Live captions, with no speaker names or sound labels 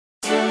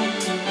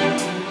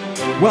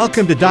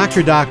Welcome to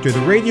Dr. Doctor, the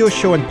radio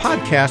show and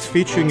podcast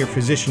featuring your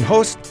physician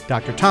host,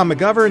 Dr. Tom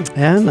McGovern.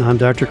 And I'm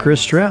Dr.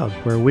 Chris Stroud,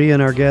 where we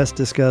and our guests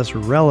discuss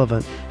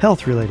relevant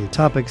health-related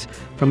topics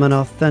from an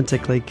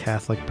authentically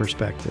Catholic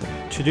perspective.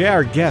 Today,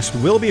 our guest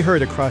will be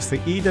heard across the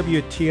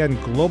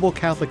EWTN Global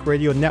Catholic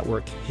Radio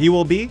Network. He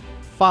will be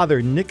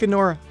Father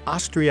Nicanor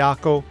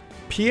Austriaco,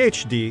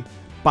 PhD,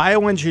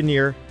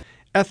 bioengineer,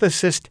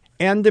 ethicist,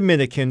 and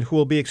Dominican, who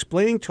will be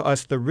explaining to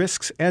us the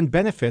risks and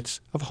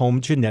benefits of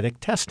home genetic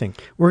testing.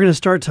 We're going to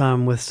start,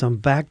 Tom, with some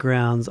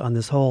backgrounds on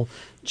this whole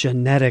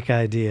genetic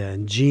idea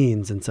and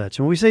genes and such.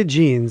 And when we say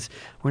genes,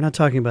 we're not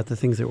talking about the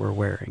things that we're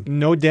wearing.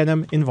 No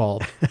denim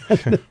involved.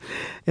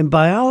 In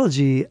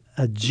biology,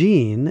 a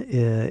gene,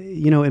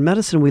 in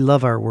medicine, we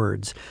love our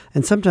words.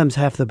 And sometimes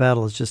half the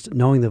battle is just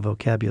knowing the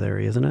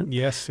vocabulary, isn't it?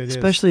 Yes, it is.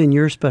 Especially in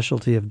your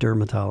specialty of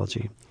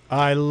dermatology.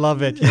 I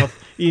love it.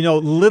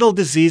 Little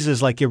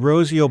diseases like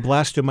erosio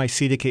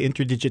blastomycetica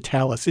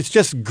interdigitalis. It's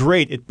just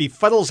great. It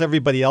befuddles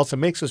everybody else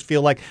and makes us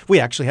feel like we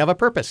actually have a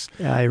purpose.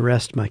 I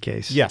rest my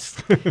case.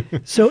 Yes.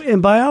 So in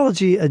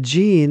biology, a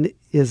gene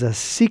is a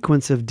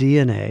sequence of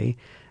DNA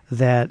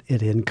that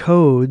it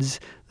encodes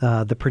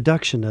the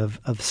production of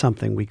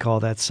something. We call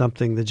that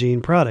something the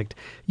gene product.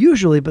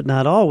 Usually, but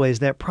not always,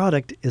 that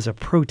product is a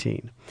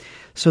protein.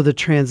 So the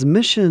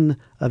transmission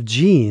of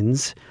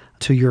genes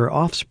to your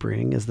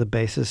offspring is the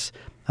basis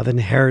of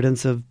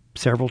inheritance of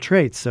several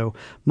traits. So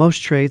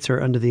most traits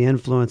are under the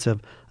influence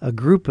of a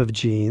group of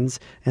genes,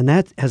 and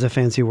that has a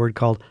fancy word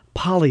called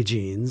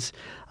polygenes.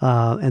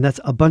 And that's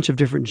a bunch of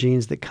different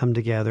genes that come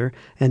together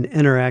and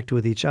interact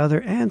with each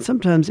other and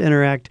sometimes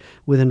interact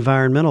with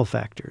environmental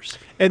factors.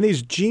 And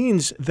these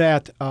genes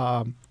that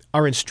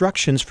are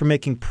instructions for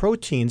making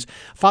proteins,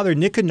 Father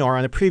Nicanor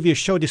on a previous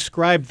show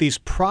described these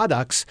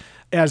products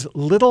as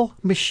little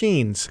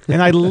machines.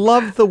 And I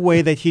love the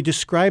way that he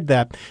described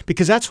that,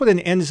 because that's what an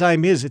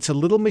enzyme is. It's a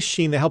little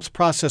machine that helps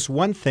process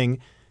one thing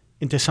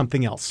into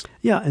something else.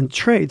 Yeah, and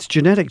traits,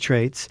 genetic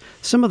traits,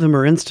 some of them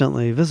are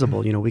instantly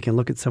visible. We can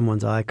look at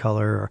someone's eye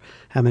color or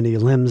how many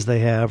limbs they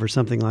have or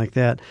something like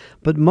that.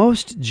 But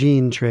most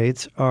gene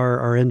traits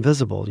are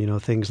invisible,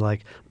 things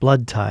like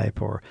blood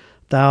type or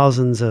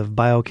thousands of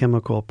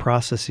biochemical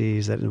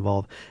processes that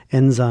involve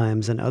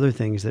enzymes and other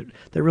things that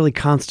really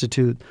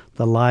constitute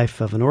the life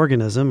of an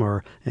organism,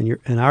 or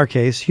in our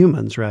case,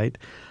 humans, right?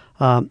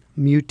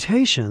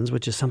 Mutations,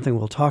 which is something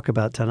we'll talk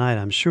about tonight,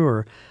 I'm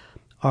sure,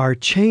 are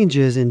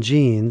changes in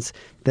genes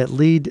that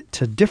lead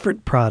to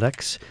different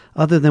products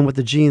other than what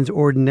the genes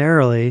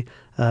ordinarily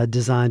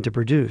designed to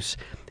produce.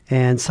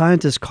 And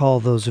scientists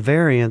call those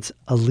variants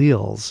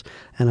alleles,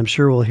 and I'm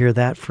sure we'll hear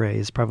that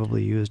phrase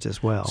probably used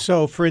as well.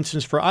 So, for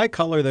instance, for eye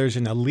color, there's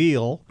an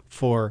allele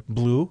for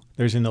blue,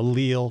 there's an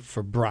allele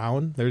for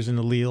brown, there's an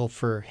allele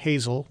for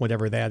hazel,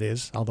 whatever that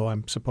is, although I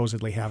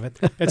supposedly have it,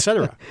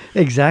 etc.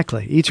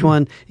 Exactly. Each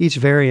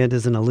variant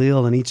is an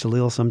allele, and each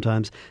allele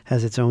sometimes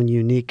has its own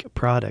unique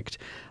product.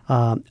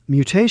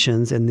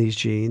 Mutations in these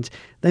genes,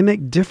 they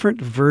make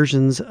different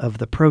versions of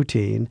the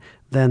protein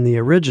than the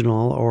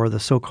original or the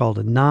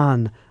so-called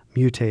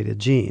non-mutated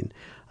gene.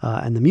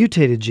 And the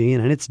mutated gene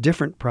and its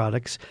different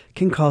products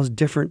can cause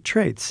different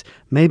traits.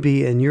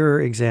 Maybe, in your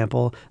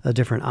example, a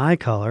different eye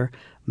color,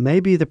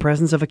 maybe the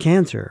presence of a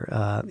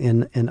cancer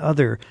in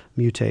other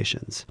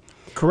mutations.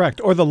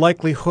 Correct. Or the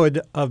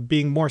likelihood of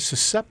being more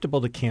susceptible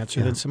to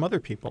cancer than some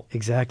other people.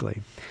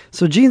 Exactly.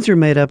 So genes are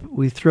made up,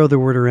 we throw the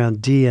word around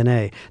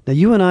DNA. Now,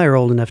 you and I are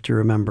old enough to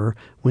remember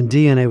when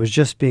DNA was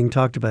just being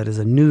talked about as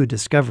a new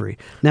discovery.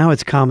 Now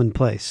it's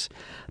commonplace.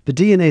 But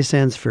DNA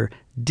stands for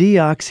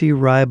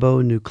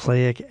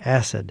deoxyribonucleic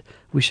acid.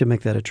 We should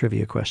make that a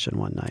trivia question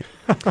one night.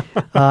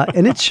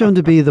 And it's shown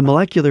to be the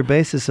molecular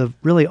basis of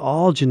really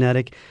all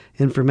genetic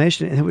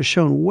information. And it was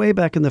shown way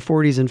back in the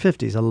 40s and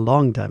 50s, a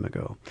long time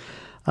ago.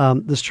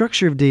 The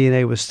structure of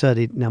DNA was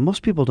studied, now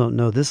most people don't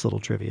know this little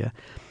trivia,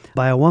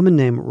 by a woman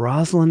named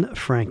Rosalind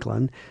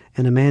Franklin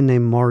and a man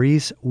named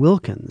Maurice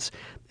Wilkins.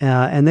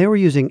 And they were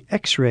using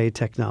X-ray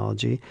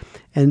technology,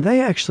 and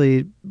they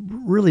actually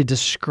really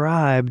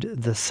described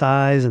the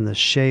size and the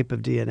shape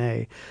of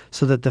DNA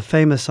so that the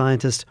famous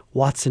scientists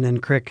Watson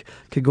and Crick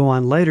could go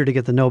on later to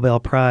get the Nobel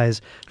Prize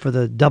for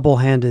the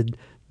double-stranded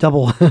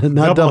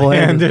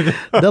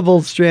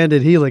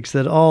helix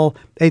that all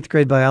 8th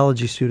grade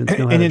biology students know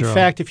how to draw. And in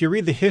fact, if you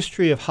read the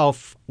history of how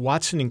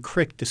Watson and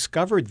Crick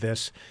discovered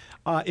this,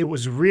 it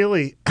was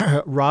really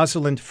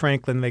Rosalind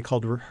Franklin, they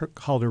called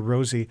her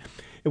Rosie.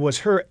 It was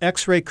her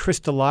X-ray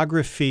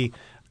crystallography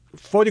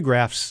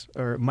photographs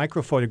or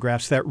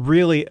microphotographs that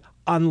really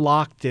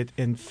unlocked it,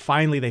 and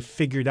finally they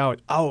figured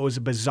out, it was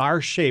a bizarre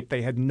shape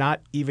they had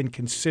not even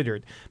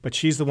considered. But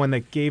she's the one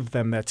that gave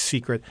them that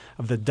secret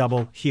of the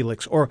double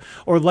helix, or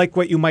like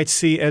what you might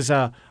see as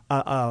a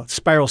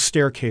spiral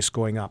staircase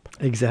going up.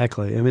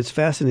 Exactly. I mean, it's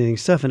fascinating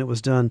stuff, and it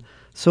was done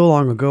so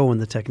long ago when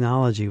the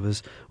technology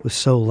was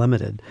so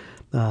limited.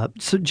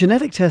 So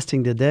genetic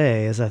testing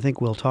today, as I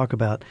think we'll talk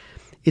about,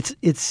 it's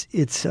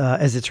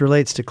as it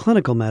relates to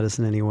clinical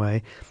medicine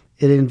anyway,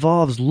 It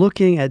involves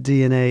looking at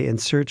DNA in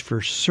search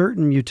for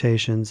certain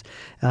mutations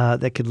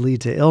that could lead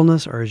to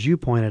illness, or as you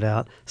pointed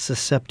out,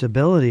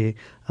 susceptibility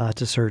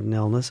to certain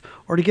illness,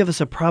 or to give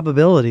us a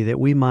probability that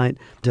we might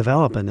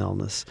develop an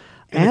illness.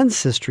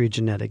 Ancestry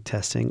genetic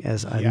testing,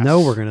 as I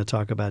know we're going to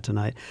talk about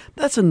tonight,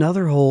 that's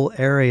another whole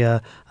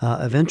area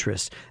of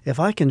interest. If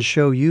I can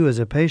show you as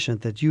a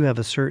patient that you have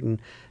a certain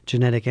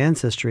genetic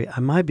ancestry, I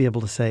might be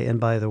able to say, and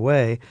by the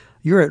way,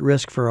 you're at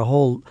risk for a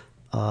whole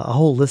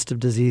list of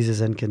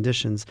diseases and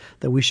conditions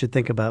that we should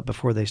think about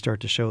before they start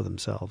to show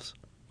themselves.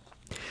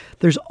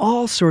 There's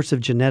all sorts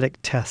of genetic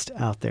tests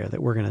out there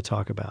that we're going to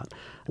talk about.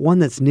 One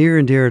that's near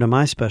and dear to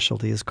my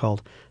specialty is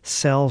called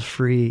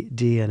cell-free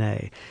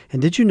DNA.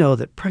 And did you know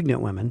that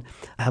pregnant women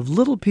have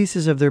little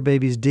pieces of their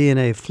baby's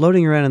DNA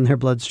floating around in their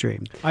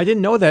bloodstream? I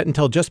didn't know that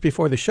until just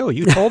before the show.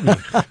 You told me.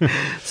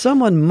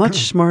 Someone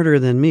much smarter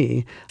than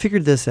me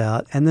figured this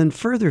out, and then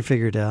further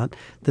figured out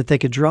that they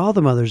could draw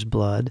the mother's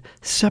blood,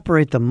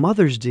 separate the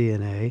mother's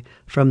DNA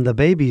from the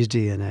baby's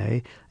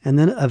DNA, and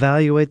then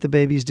evaluate the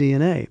baby's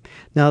DNA.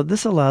 Now,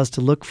 this allows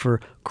to look for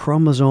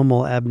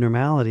chromosomal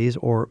abnormalities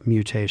or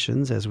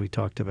mutations, as we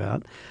talked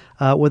about,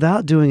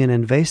 without doing an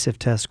invasive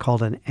test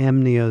called an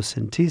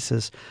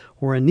amniocentesis,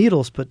 where a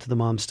needle's put to the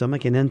mom's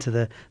stomach and into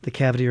the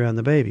cavity around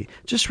the baby.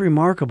 Just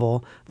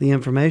remarkable, the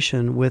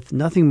information with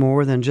nothing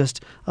more than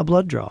just a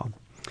blood draw.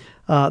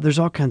 There's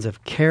all kinds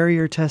of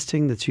carrier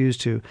testing that's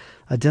used to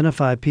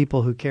identify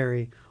people who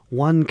carry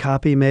one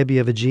copy maybe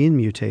of a gene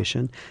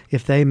mutation.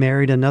 If they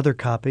married another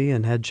copy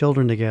and had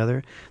children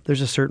together,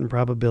 there's a certain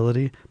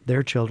probability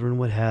their children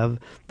would have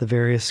the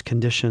various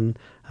condition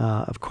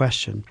of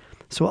question.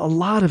 So a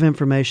lot of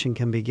information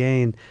can be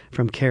gained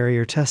from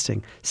carrier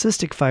testing.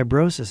 Cystic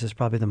fibrosis is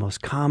probably the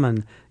most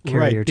common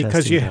carrier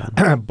testing done.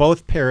 Because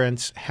both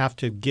parents have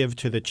to give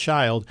to the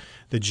child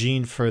the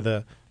gene for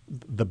the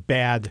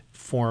bad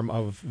form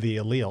of the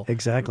allele.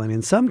 Exactly. And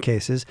in some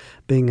cases,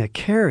 being a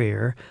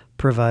carrier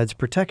provides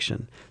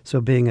protection.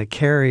 So being a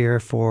carrier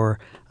for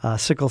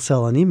sickle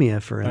cell anemia,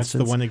 for instance.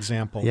 That's the one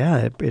example.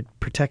 Yeah, it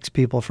protects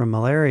people from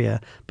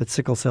malaria. But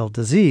sickle cell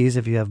disease,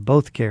 if you have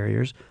both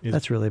carriers,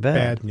 that's really bad.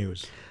 Bad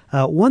news.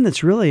 One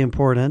that's really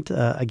important,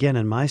 again,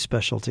 in my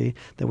specialty,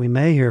 that we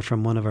may hear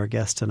from one of our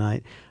guests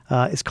tonight,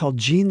 is called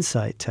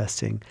GeneSight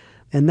testing.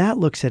 And that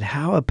looks at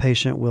how a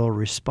patient will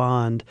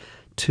respond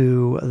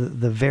to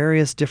the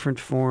various different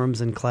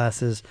forms and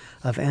classes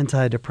of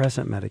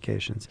antidepressant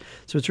medications.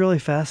 So it's really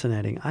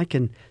fascinating. I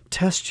can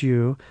test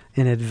you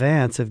in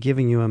advance of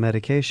giving you a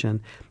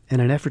medication in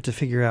an effort to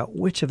figure out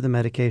which of the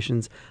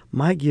medications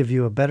might give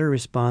you a better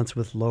response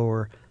with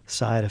lower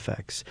side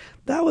effects.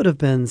 That would have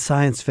been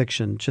science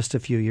fiction just a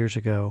few years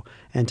ago,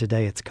 and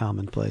today it's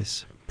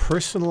commonplace.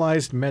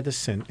 Personalized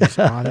medicine is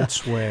on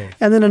its way.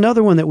 And then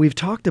another one that we've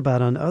talked about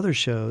on other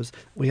shows,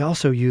 we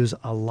also use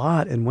a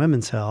lot in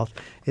women's health,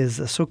 is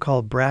the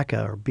so-called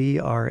BRCA, or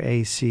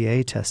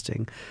BRCA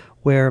testing,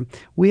 where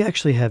we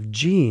actually have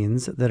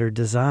genes that are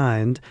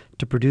designed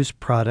to produce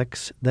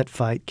products that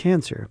fight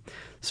cancer.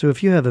 So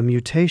if you have a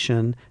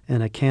mutation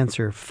in a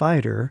cancer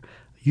fighter,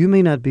 you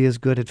may not be as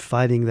good at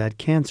fighting that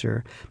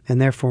cancer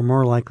and therefore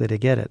more likely to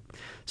get it.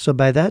 So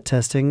by that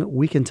testing,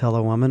 we can tell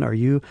a woman, are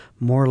you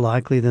more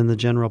likely than the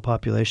general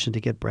population to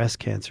get breast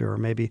cancer, or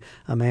maybe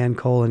a man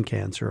colon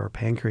cancer or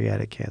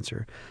pancreatic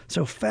cancer?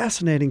 So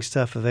fascinating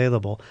stuff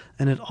available.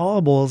 And it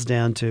all boils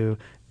down to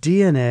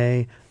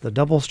DNA, the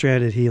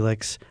double-stranded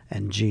helix,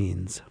 and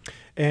genes.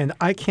 And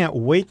I can't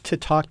wait to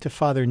talk to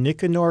Father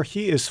Nicanor.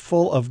 He is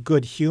full of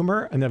good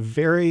humor and a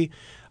very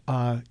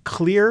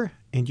clear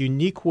and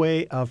unique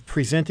way of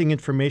presenting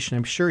information.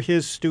 I'm sure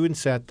his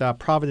students at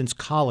Providence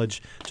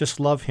College just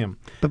love him.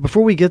 But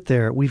before we get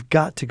there, we've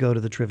got to go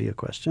to the trivia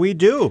question. We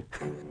do.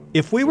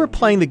 If we were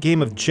playing the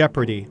game of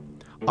Jeopardy,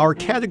 our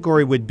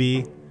category would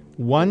be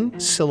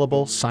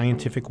one-syllable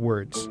scientific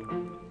words.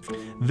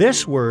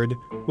 This word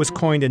was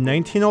coined in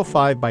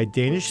 1905 by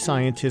Danish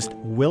scientist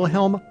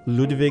Wilhelm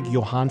Ludwig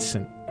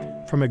Johansen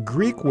from a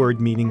Greek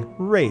word meaning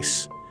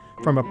race,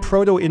 from a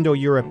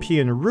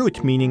Proto-Indo-European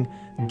root meaning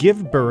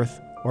give birth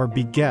or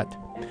beget.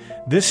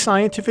 This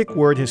scientific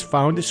word has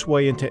found its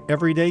way into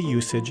everyday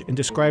usage and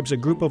describes a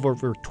group of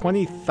over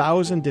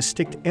 20,000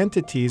 distinct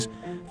entities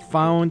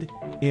found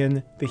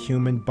in the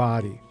human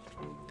body.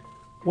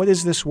 What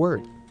is this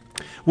word?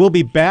 We'll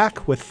be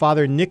back with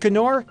Father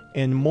Nicanor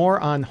and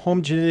more on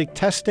home genetic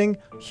testing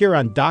here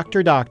on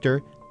Dr.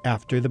 Doctor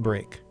after the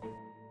break.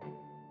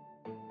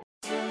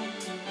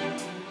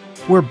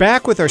 We're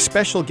back with our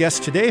special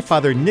guest today,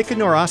 Father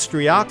Nicanor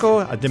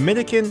Austriaco, a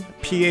Dominican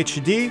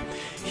PhD.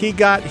 He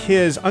got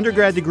his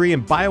undergrad degree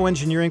in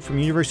bioengineering from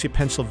University of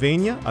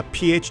Pennsylvania, a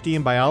PhD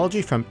in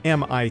biology from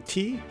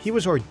MIT. He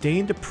was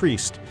ordained a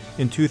priest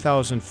in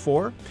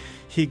 2004.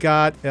 He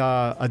got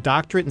a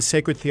doctorate in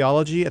sacred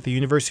theology at the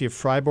University of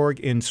Freiburg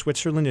in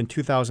Switzerland in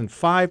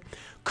 2005.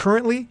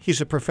 Currently, he's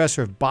a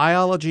professor of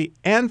biology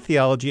and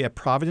theology at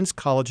Providence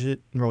College in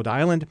Rhode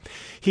Island.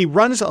 He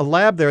runs a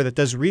lab there that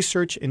does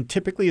research and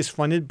typically is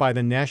funded by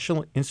the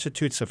National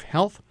Institutes of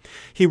Health.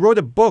 He wrote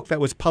a book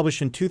that was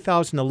published in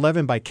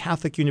 2011 by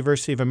Catholic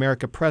University of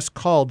America Press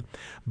called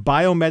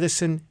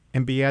Biomedicine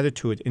and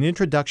Beatitude, an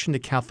introduction to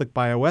Catholic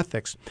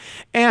bioethics.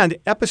 And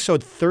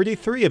episode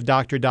 33 of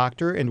Dr.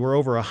 Doctor, and we're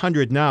over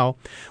 100 now,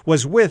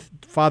 was with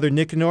Father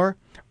Nicanor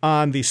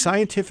on the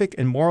scientific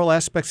and moral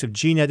aspects of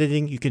gene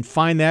editing. You can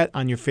find that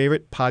on your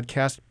favorite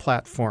podcast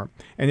platform.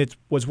 And it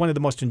was one of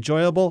the most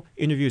enjoyable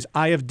interviews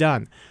I have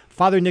done.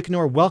 Father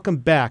Nicanor, welcome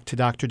back to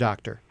Dr.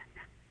 Doctor.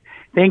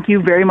 Thank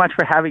you very much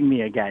for having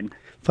me again.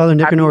 Father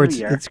Nicanor,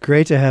 it's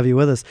great to have you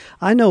with us.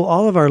 I know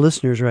all of our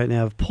listeners right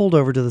now have pulled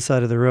over to the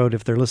side of the road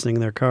if they're listening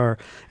in their car,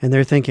 and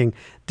they're thinking,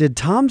 did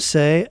Tom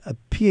say a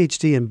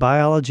PhD in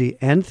biology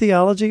and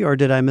theology, or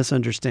did I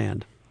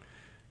misunderstand?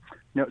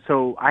 No,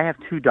 so I have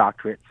 2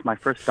 doctorates. My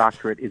first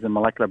doctorate is in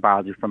molecular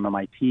biology from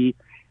MIT,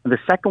 and the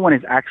second one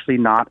is actually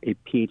not a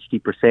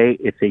PhD per se.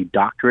 It's a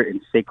doctorate in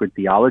sacred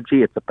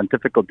theology. It's a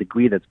pontifical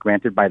degree that's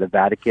granted by the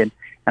Vatican,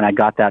 and I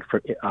got that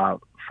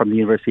from the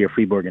University of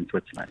Freiburg in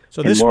Switzerland.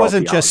 So this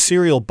wasn't just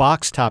cereal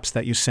box tops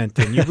that you sent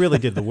in. You really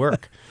did the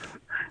work.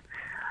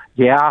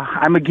 Yeah,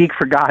 I'm a geek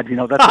for God. You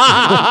know, that's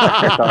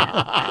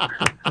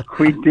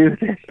we do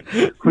this.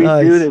 We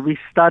do this. We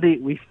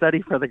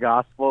study for the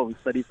gospel. We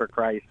study for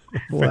Christ.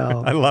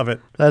 Wow. I love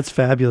it. That's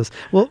fabulous.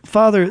 Well,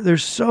 Father,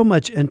 there's so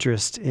much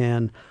interest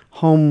in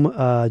home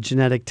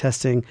genetic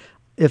testing.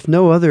 If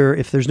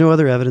there's no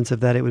other evidence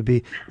of that, it would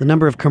be the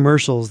number of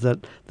commercials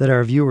that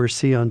our viewers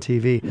see on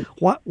TV.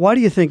 Why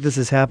do you think this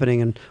is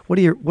happening, and what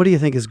do you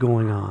think is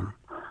going on?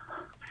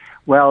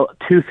 Well,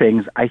 2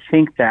 things. I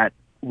think that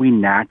we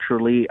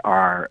naturally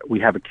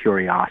have a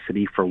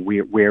curiosity for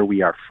where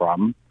we are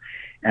from.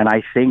 And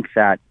I think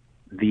that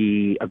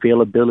the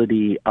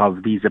availability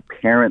of these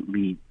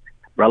apparently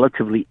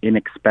relatively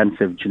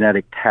inexpensive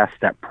genetic tests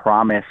that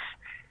promise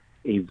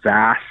a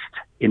vast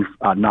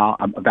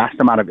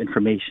amount of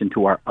information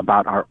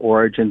about our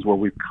origins, where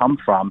we've come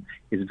from,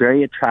 is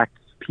very attractive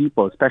to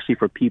people, especially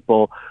for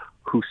people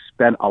who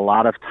spent a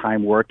lot of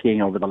time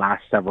working over the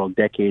last several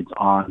decades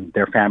on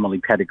their family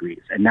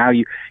pedigrees. And now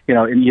you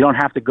don't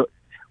have to go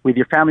with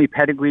your family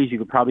pedigrees. You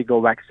could probably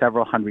go back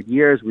several hundred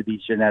years. With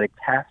these genetic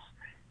tests,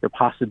 the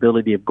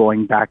possibility of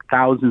going back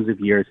thousands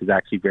of years is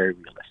actually very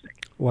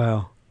realistic.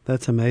 Wow,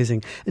 that's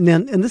amazing.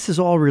 And this is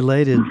all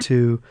related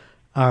to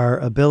our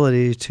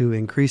ability to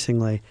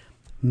increasingly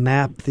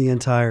map the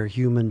entire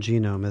human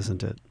genome,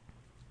 isn't it?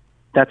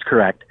 That's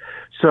correct.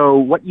 So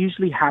what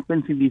usually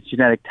happens in these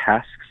genetic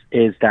tests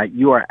is that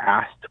you are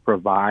asked to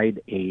provide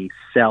a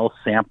cell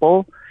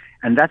sample,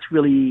 and that's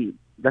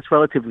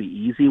relatively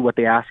easy. What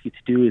they ask you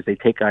to do is they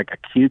take like a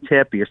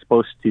Q-tip. You're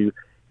supposed to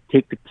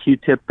take the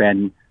Q-tip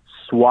and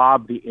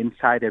swab the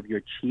inside of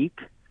your cheek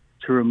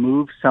to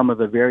remove some of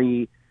the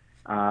very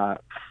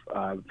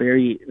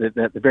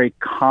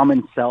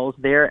common cells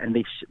there, and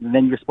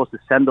then you're supposed to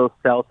send those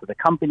cells to the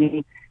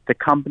company. The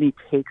company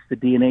takes the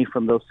DNA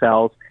from those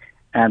cells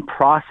and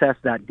process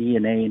that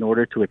DNA in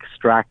order to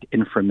extract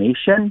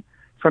information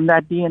from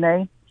that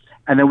DNA,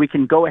 and then we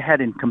can go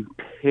ahead and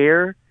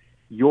compare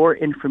your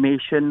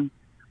information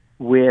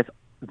with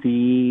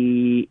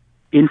the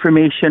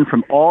information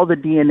from all the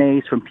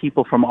DNAs from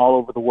people from all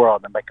over the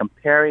world. And by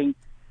comparing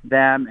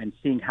them and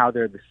seeing how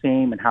they're the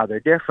same and how they're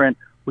different,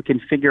 we can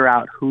figure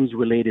out who's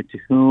related to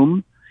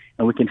whom,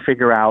 and we can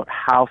figure out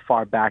how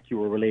far back you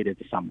were related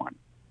to someone.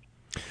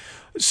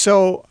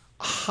 So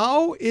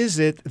how is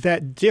it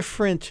that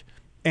different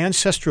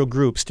ancestral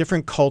groups,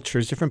 different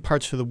cultures, different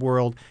parts of the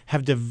world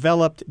have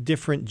developed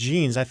different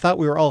genes? I thought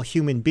we were all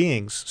human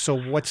beings. So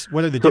what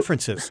are the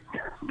differences?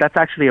 That's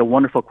actually a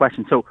wonderful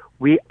question. So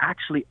we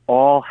actually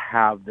all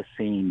have the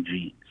same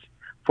genes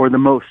for the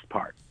most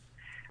part.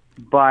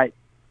 But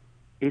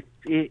if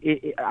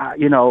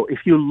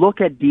you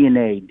look at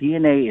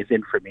DNA is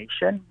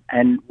information,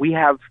 and we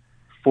have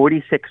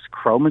 46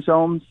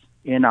 chromosomes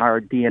in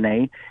our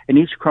DNA, and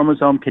each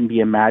chromosome can be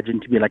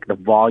imagined to be like the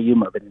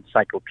volume of an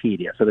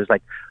encyclopedia. So there's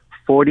like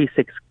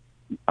 46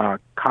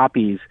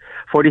 copies,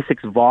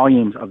 46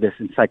 volumes of this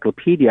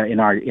encyclopedia in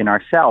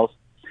our cells,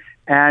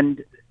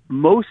 and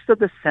most of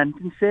the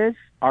sentences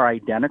are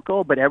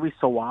identical, but every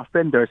so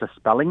often there's a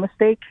spelling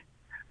mistake.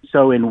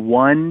 So in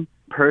one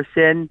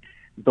person,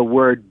 the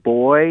word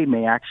boy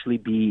may actually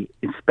be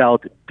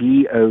spelled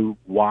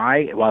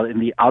B-O-Y, while in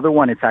the other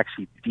one it's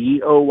actually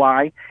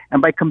D-O-Y.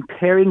 And by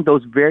comparing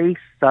those very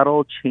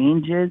subtle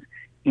changes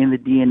in the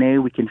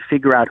DNA, we can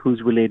figure out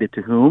who's related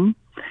to whom,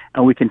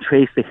 and we can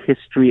trace the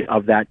history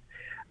of that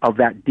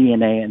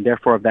DNA and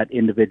therefore of that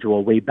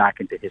individual way back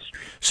into history.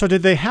 So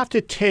did they have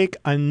to take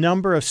a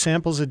number of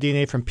samples of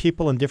DNA from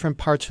people in different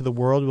parts of the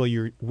world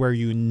where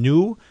you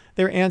knew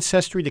their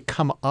ancestry to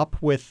come up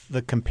with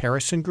the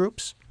comparison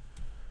groups?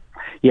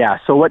 Yeah,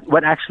 so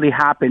what actually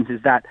happens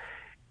is that,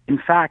 in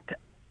fact,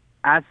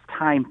 as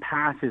time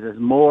passes, as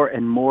more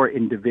and more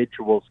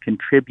individuals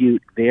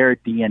contribute their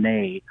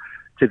DNA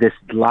to this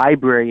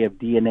library of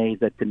DNA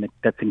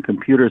that's in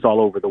computers all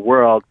over the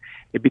world,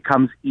 it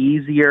becomes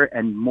easier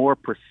and more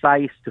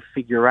precise to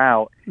figure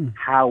out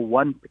how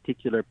one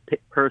particular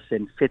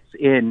person fits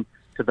in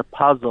to the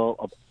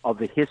puzzle of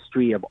the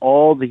history of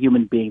all the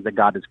human beings that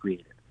God has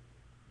created.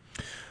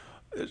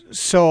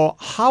 So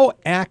how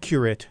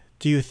accurate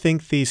do you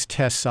think these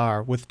tests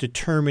are with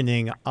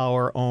determining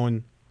our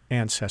own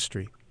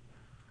ancestry?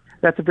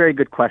 That's a very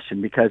good question,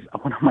 because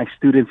one of my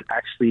students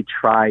actually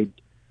tried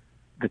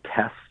the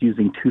tests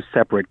using two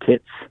separate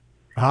kits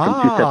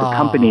from two separate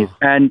companies.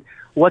 And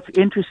what's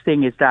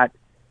interesting is that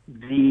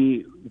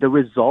the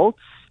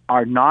results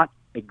are not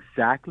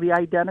exactly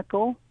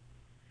identical,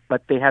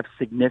 but they have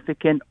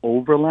significant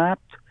overlap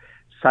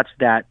such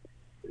that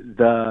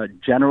the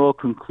general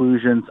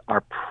conclusions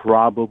are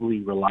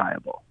probably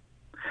reliable.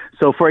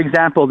 So, for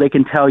example, they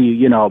can tell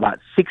you, about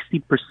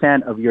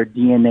 60% of your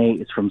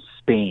DNA is from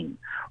Spain.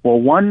 Well,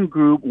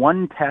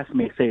 one test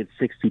may say it's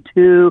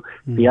 62,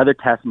 the other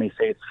test may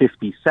say it's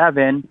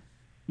 57,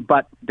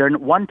 but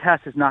one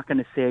test is not going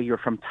to say you're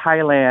from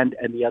Thailand,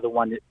 and the other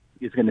one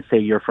is going to say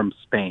you're from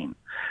Spain.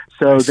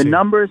 So the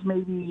numbers may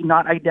be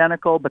not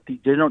identical, but the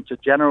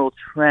general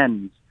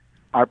trends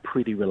are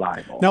pretty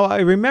reliable. Now,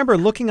 I remember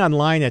looking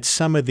online at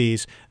some of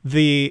these,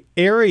 the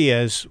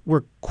areas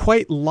were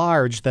quite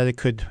large that it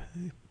could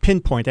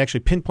pinpoint. Actually,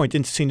 pinpoint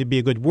didn't seem to be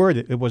a good word.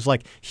 It was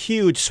like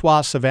huge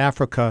swaths of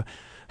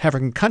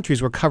African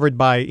countries were covered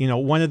by,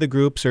 one of the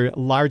groups, or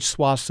large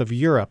swaths of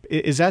Europe.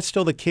 Is that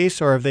still the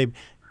case, or have they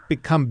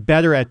become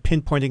better at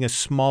pinpointing a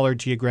smaller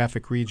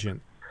geographic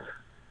region?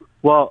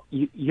 Well,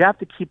 you have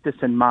to keep this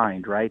in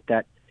mind, right?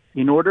 That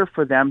in order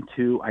for them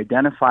to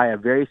identify a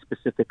very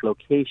specific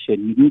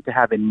location, you need to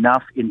have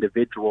enough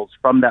individuals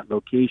from that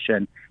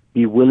location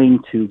be willing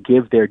to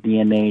give their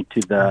DNA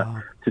to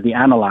the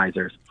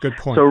analyzers. Good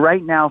point. So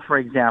right now, for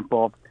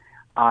example,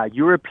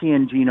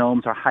 European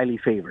genomes are highly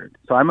favored.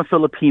 So I'm a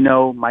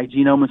Filipino. My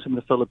genome is from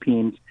the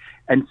Philippines,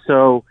 and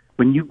so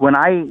when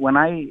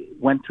I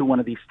went through one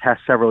of these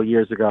tests several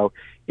years ago,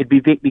 it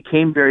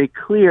became very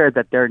clear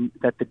that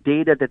the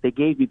data that they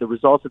gave me, the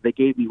results that they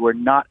gave me, were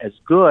not as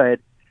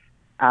good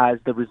as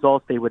the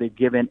results they would have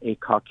given a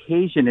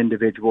Caucasian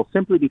individual,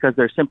 simply because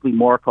there's simply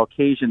more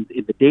Caucasians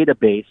in the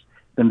database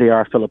than there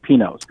are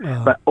Filipinos.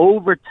 But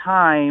over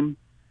time,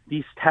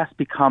 these tests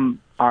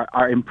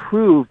are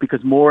improved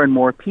because more and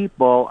more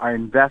people are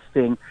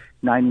investing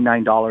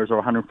 $99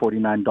 or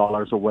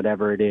 $149 or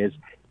whatever it is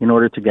in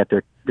order to get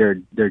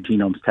their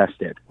genomes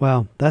tested.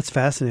 Wow, that's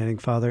fascinating,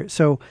 Father.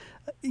 So,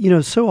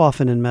 so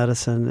often in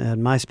medicine,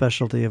 and my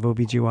specialty of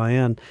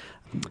OBGYN,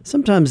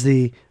 sometimes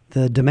the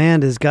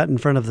demand is got in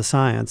front of the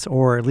science,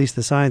 or at least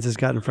the science is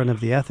got in front of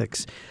the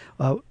ethics.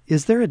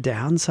 Is there a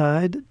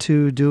downside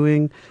to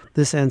doing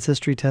this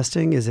ancestry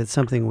testing? Is it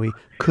something we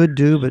could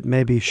do but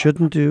maybe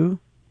shouldn't do?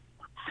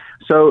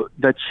 So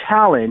the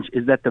challenge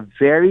is that the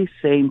very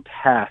same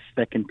test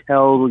that can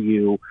tell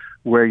you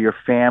where your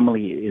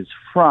family is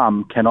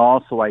from can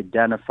also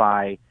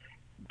identify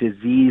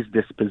disease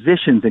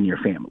dispositions in your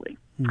family.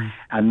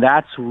 And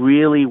that's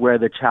really where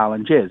the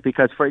challenge is.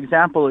 Because, for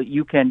example,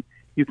 you can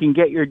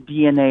get your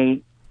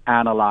DNA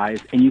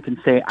analyzed and you can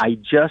say, I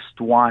just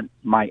want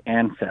my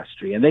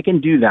ancestry. And they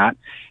can do that.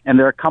 And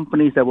there are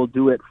companies that will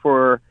do it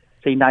for,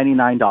 say,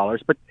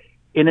 $99. But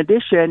in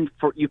addition,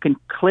 you can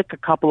click a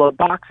couple of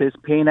boxes,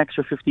 pay an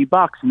extra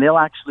 $50, and they'll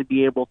actually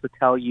be able to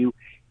tell you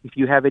if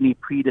you have any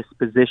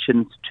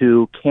predispositions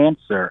to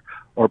cancer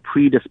or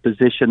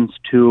predispositions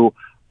to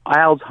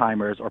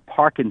Alzheimer's or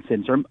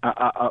Parkinson's or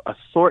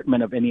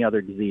assortment of any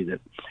other diseases.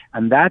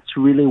 And that's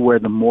really where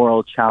the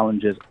moral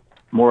challenge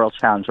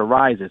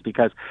arises,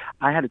 because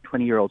I had a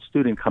 20-year-old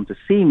student come to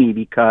see me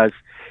because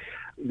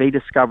they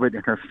discovered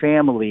in her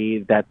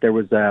family that there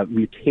was a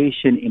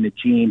mutation in the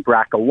gene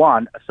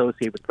BRCA1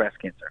 associated with breast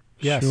cancer.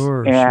 Yes.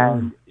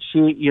 And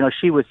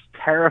she was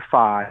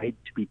terrified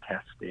to be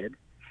tested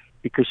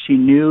because she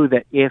knew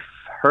that if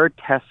her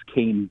test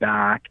came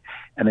back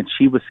and that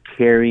she was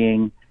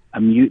carrying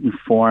a mutant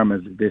form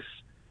of this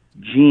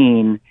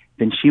gene,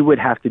 then she would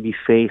have to be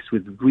faced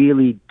with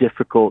really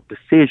difficult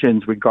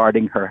decisions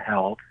regarding her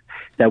health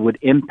that would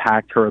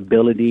impact her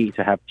ability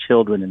to have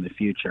children in the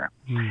future.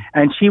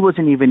 And she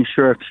wasn't even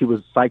sure if she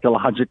was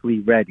psychologically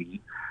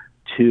ready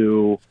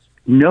to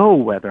know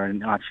whether or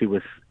not she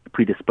was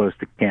predisposed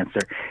to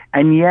cancer.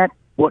 And yet,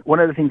 one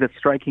of the things that's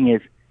striking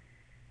is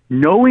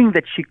knowing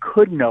that she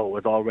could know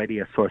was already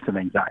a source of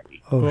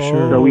anxiety. Oh,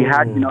 sure. So we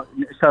had,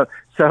 so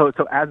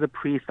as a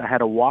priest, I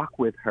had a walk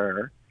with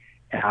her.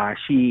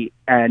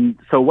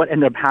 So what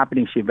ended up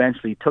happening, she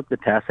eventually took the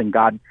test, and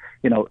God,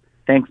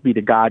 thanks be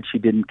to God, she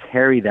didn't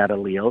carry that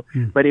allele,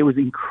 but it was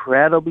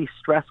incredibly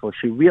stressful.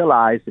 She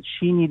realized that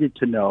she needed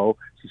to know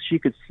so she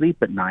could sleep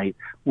at night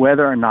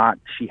whether or not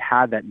she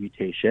had that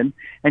mutation,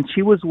 and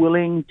she was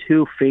willing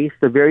to face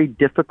the very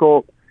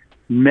difficult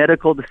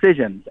medical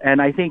decisions.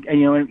 And I think, and,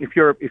 you know, if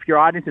your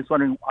audience is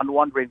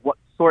wondering what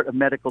sort of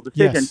medical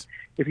decisions,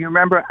 Yes. if you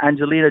remember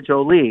Angelina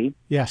Jolie,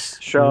 Yes.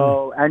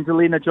 so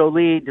Angelina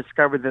Jolie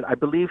discovered that I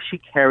believe she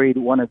carried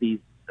one of these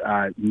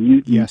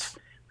mutant Yes.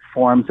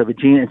 forms of a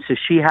gene, and so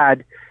she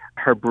had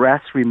her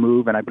breasts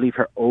removed and I believe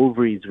her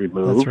ovaries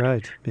removed. That's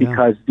right. Yeah.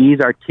 Because these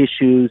are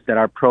tissues that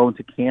are prone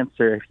to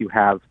cancer if you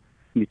have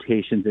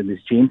mutations in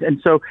these genes. And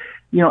so,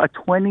 you know, a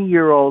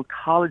 20-year-old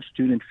college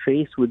student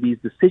faced with these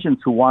decisions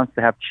who wants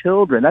to have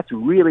children, that's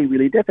really,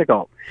 really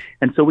difficult.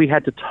 And so we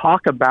had to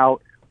talk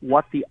about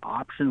what the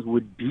options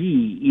would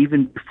be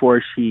even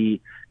before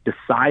she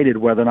decided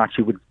whether or not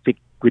she would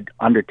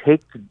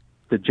undertake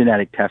the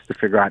genetic test to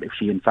figure out if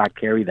she in fact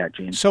carried that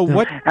gene. So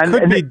what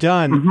could be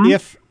done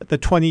if the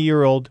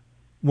 20-year-old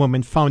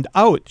woman found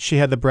out she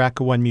had the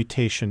BRCA1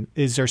 mutation?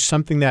 Is there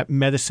something that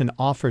medicine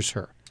offers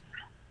her?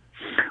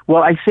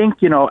 Well, I think,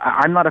 you know,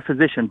 I'm not a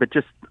physician, but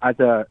just as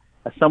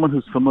someone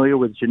who's familiar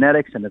with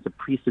genetics and as a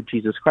priest of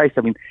Jesus Christ,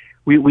 I mean,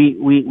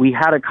 we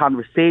had a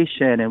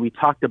conversation and we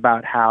talked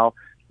about how,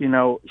 you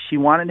know, she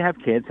wanted to have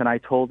kids, and I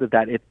told her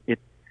that it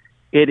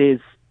is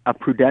a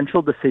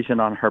prudential decision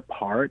on her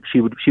part.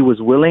 She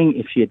was willing,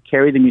 if she had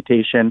carried the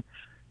mutation,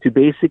 to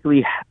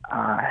basically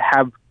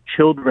have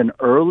children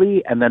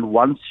early, and then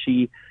once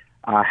she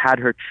had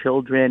her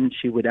children,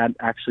 she would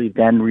actually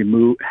then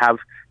have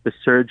the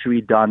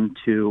surgery done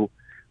to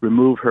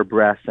remove her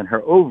breasts and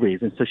her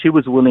ovaries. And so she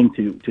was willing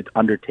to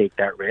undertake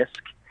that risk.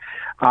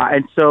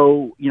 And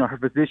so, you know, her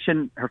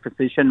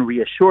physician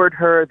reassured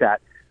her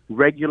that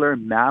regular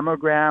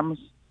mammograms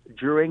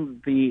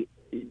during the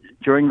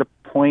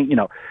point, you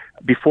know,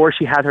 before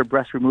she had her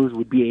breast removed,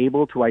 would be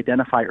able to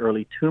identify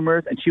early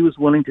tumors, and she was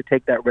willing to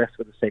take that risk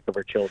for the sake of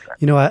her children.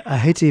 You know, I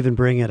hate to even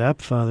bring it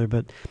up, Father,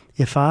 but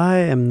if I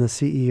am the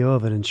CEO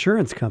of an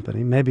insurance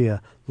company, maybe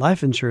a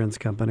life insurance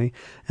company,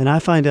 and I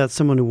find out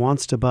someone who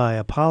wants to buy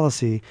a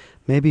policy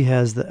maybe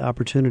has the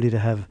opportunity to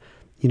have,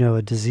 you know,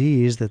 a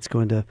disease that's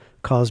going to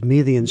cause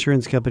me, the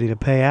insurance company, to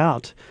pay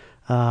out,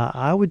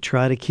 I would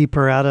try to keep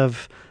her out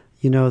of,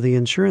 you know, the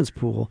insurance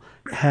pool.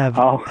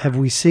 Have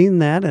we seen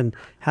that, and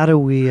how do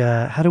we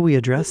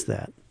address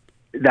that?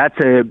 That's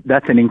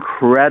an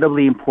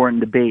incredibly important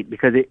debate,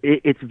 because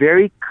it's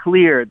very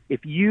clear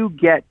if you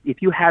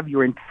have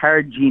your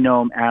entire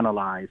genome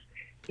analyzed,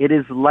 it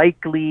is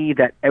likely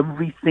that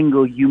every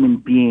single human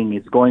being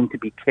is going to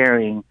be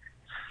carrying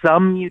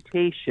some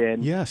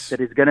mutation that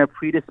is going to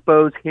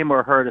predispose him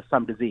or her to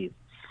some disease.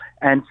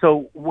 And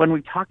so when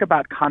we talk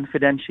about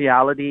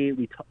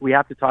confidentiality, we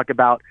have to talk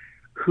about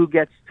who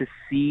gets to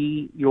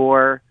see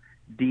your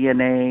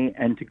DNA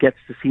and gets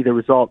to see the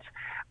results.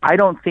 I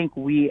don't think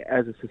we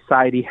as a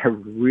society have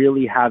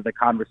really had the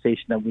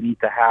conversation that we need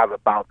to have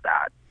about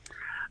that.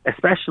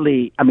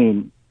 Especially, I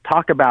mean,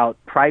 talk about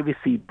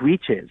privacy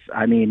breaches.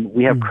 I mean,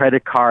 we have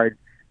credit card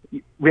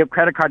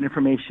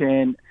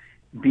information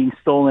being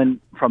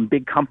stolen from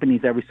big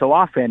companies every so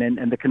often,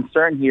 and the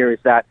concern here is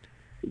that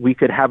we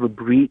could have a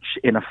breach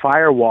in a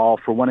firewall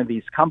for one of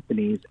these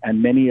companies,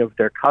 and many of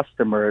their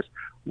customers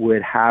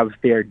would have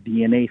their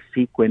DNA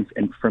sequence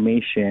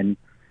information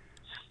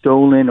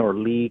stolen or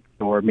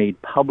leaked or made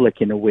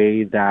public in a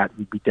way that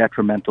would be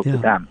detrimental to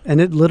them.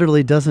 And it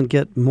literally doesn't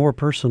get more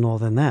personal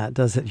than that,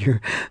 does it? Your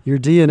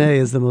DNA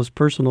is the most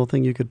personal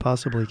thing you could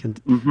possibly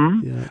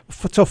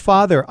So,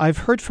 Father, I've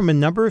heard from a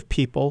number of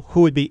people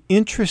who would be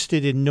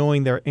interested in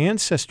knowing their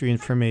ancestry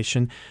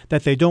information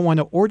that they don't want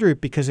to order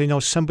it because they know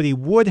somebody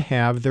would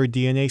have their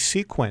DNA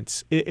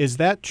sequence. Is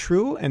that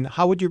true? And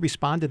how would you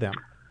respond to them?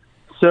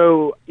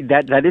 So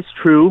that is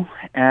true,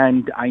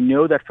 and I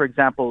know that, for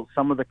example,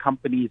 some of the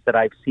companies that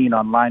I've seen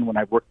online when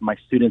I've worked with my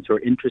students who are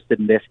interested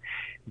in this,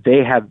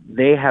 they have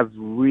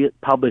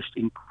published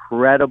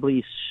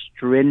incredibly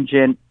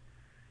stringent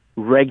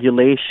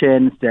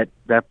regulations that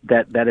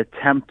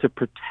attempt to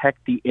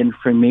protect the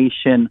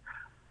information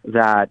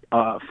that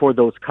for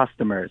those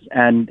customers.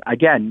 And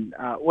again,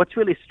 what's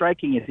really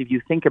striking is if you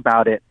think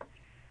about it,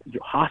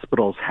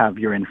 hospitals have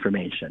your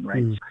information,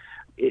 right?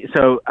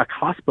 So a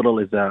hospital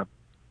is a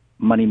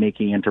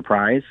money-making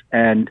enterprise,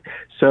 and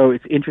so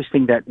it's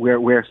interesting that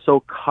we're so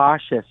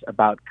cautious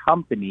about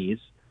companies,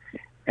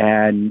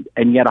 and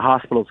yet a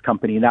hospital's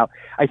company. Now,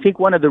 I think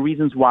one of the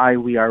reasons why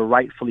we are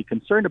rightfully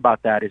concerned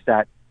about that is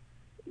that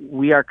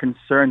we are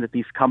concerned that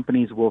these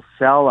companies will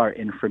sell our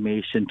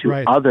information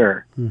to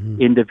other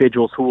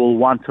individuals who will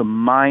want to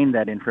mine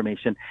that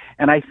information.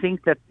 And I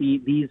think that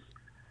these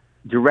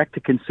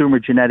direct-to-consumer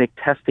genetic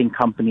testing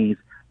companies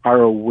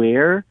are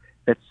aware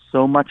that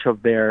so much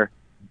of their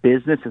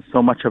business and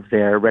so much of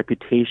their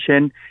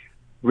reputation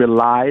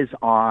relies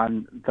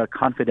on the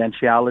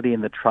confidentiality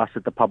and the trust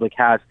that the public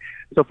has.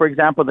 So, for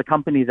example, the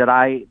company that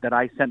I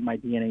sent my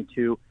DNA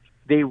to,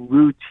 they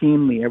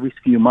routinely, every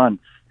few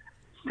months,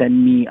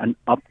 send me an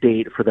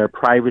update for their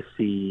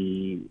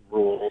privacy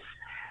rules.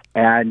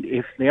 And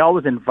if they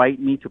always invite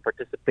me to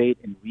participate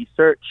in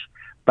research,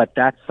 but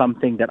that's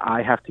something that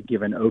I have to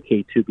give an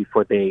okay to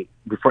before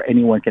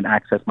anyone can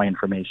access my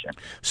information.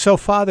 So,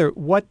 Father,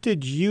 what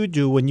did you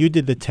do when you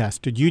did the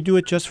test? Did you do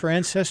it just for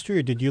Ancestry,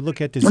 or did you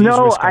look at disease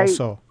risk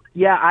also?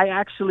 Yeah, I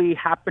actually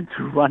happened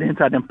to run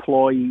into an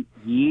employee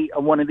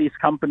of one of these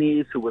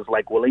companies who was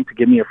like willing to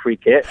give me a free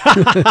kit.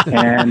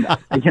 And,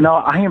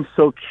 I am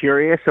so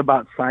curious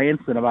about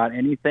science and about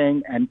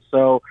anything. And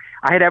so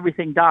I had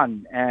everything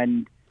done.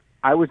 And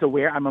I was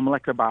aware I'm a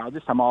molecular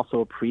biologist. I'm also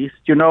a priest.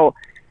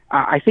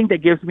 I think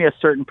that gives me a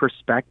certain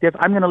perspective.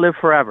 I'm going to live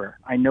forever.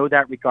 I know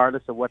that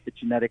regardless of what the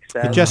genetics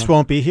says. It just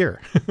won't be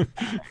here.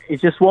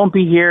 It just won't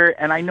be here.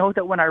 And I know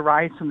that when I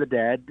rise from the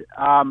dead,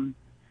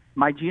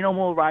 my genome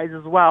will rise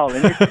as well,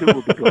 and it too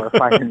will be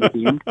glorified and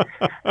redeemed.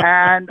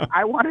 And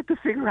I wanted to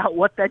figure out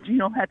what that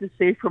genome had to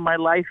say for my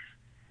life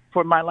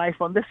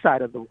on this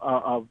side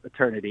of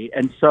eternity.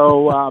 And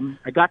so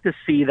I got to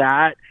see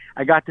that.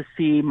 I got to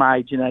see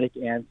my genetic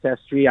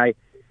ancestry.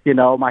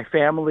 My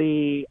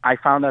family. I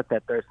found out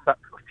that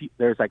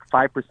there's like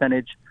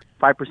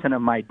 5%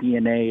 of my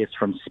DNA is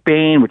from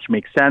Spain, which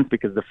makes sense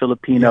because the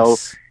Filipino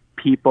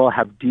people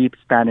have deep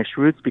Spanish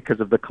roots because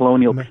of the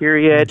colonial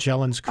period.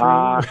 Magellan's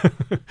crew.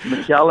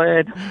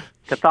 Magellan,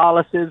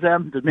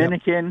 Catholicism,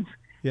 Dominicans.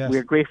 Yes.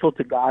 We're grateful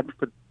to God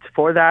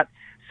for that.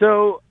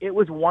 So it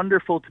was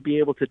wonderful to be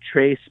able to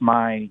trace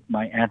my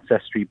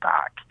ancestry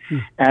back.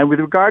 And with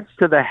regards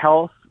to the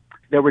health,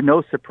 there were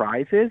no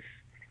surprises.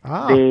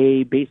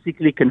 They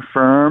basically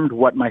confirmed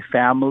what my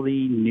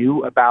family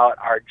knew about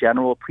our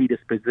general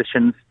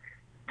predispositions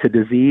to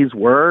disease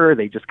were.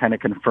 They just kind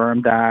of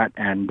confirmed that.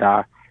 And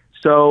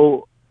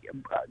so,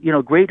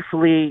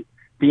 gratefully,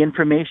 the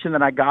information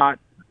that I got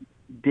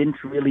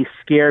didn't really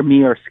scare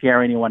me or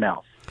scare anyone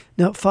else.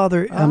 Now,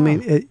 Father,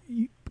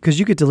 because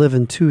you get to live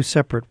in two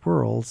separate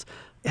worlds,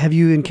 have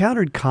you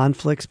encountered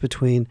conflicts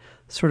between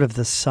sort of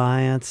the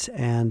science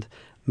and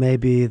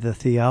maybe the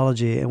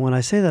theology? And when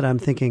I say that, I'm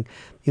thinking,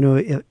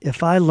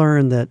 if I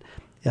learn that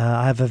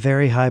I have a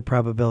very high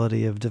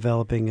probability of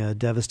developing a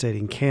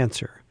devastating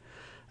cancer,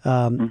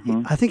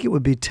 I think it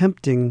would be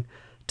tempting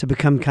to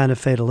become kind of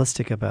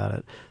fatalistic about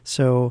it.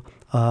 So,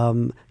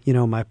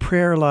 my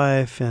prayer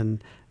life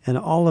and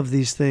all of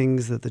these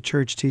things that the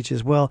church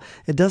teaches, well,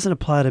 it doesn't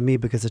apply to me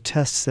because a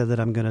test said that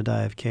I'm going to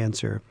die of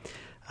cancer.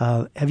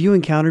 Have you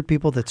encountered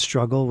people that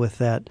struggle with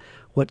that,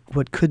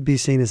 what could be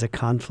seen as a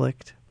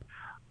conflict?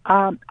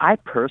 I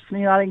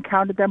personally not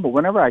encountered them, but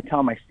whenever I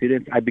tell my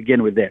students, I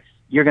begin with this: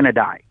 you're going to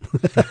die.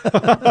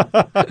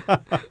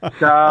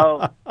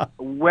 So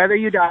whether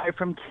you die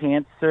from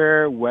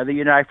cancer, whether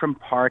you die from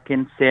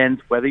Parkinson's,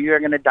 whether you're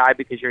going to die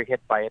because you're hit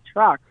by a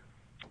truck,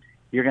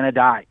 you're going to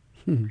die.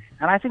 And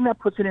I think that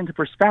puts it into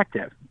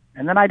perspective.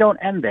 And then I don't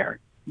end there.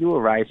 You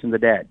will rise from the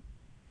dead.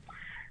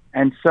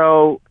 And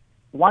so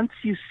once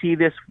you see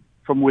this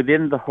from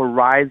within the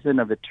horizon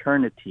of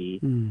eternity,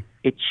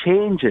 it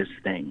changes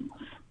things.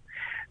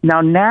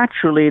 Now,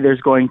 naturally,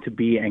 there's going to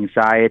be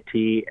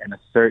anxiety and a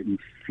certain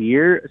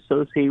fear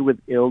associated with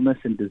illness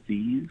and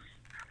disease,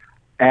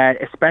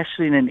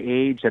 especially in an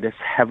age that is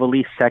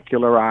heavily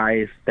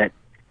secularized, that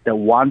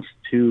wants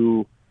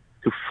to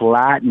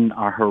flatten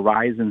our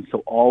horizon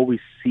so all we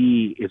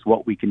see is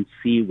what we can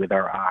see with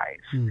our eyes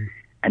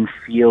and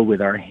feel with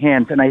our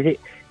hands. And I think,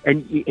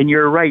 and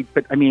you're right,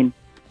 but I mean,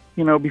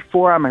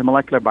 before I'm a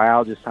molecular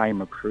biologist, I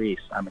am a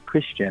priest. I'm a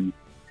Christian.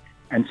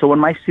 And so when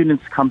my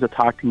students come to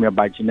talk to me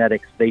about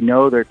genetics, they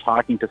know they're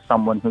talking to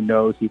someone who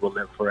knows he will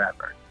live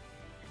forever.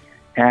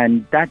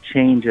 And that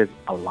changes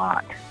a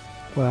lot.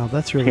 Wow,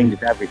 that's really...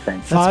 changes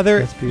everything.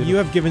 Father, you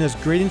have given us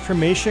great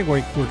information.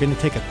 We're going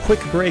to take a quick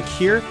break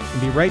here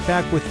and be right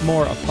back with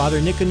more of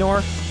Father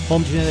Nicanor,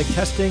 home genetic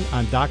testing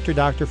on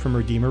Doctor from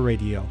Redeemer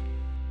Radio.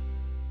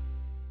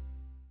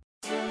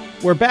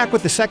 We're back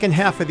with the second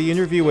half of the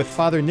interview with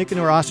Father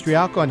Nicanor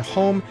Austriaco on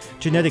home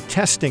genetic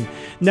testing.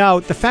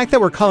 Now, the fact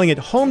that we're calling it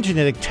home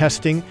genetic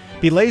testing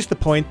belays the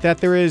point that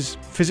there is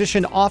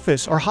physician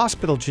office or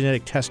hospital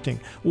genetic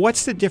testing.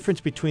 What's the difference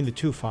between the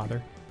two,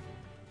 Father?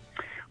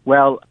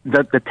 Well,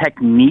 the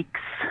techniques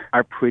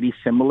are pretty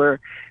similar,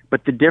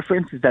 but the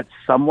difference is that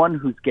someone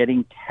who's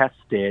getting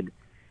tested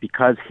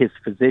because his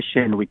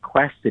physician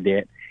requested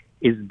it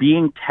is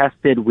being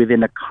tested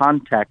within a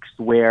context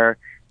where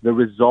the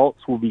results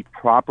will be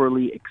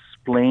properly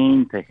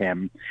explained to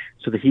him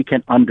so that he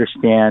can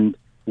understand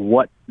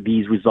what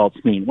these results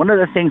mean. One of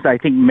the things I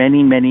think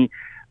many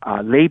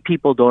lay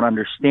people don't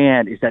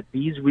understand is that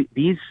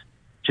these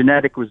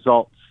genetic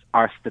results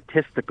are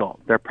statistical.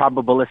 They're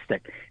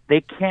probabilistic.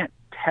 They can't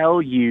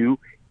tell you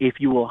if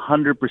you will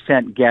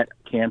 100% get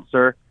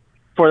cancer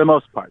for the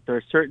most part. There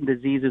are certain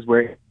diseases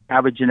where you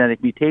have a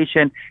genetic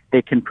mutation,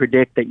 they can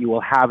predict that you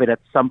will have it at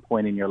some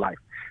point in your life.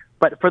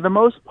 But for the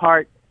most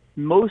part,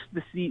 most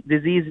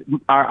disease,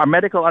 our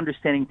medical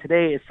understanding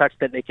today is such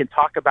that they can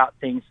talk about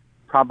things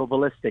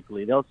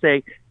probabilistically. They'll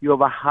say you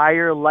have a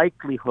higher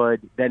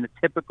likelihood than a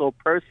typical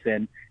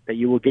person that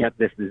you will get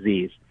this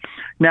disease.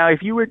 Now,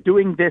 if you were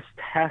doing this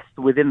test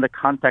within the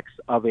context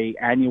of an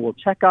annual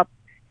checkup,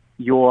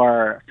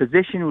 your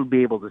physician would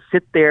be able to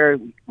sit there,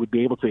 would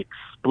be able to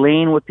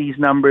explain what these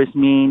numbers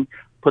mean,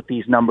 put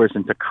these numbers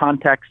into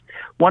context.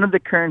 One of the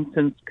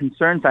current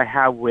concerns I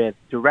have with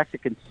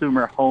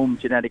direct-to-consumer home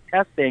genetic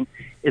testing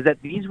is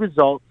that these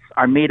results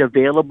are made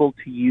available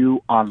to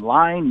you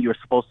online. You're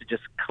supposed to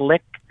just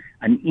click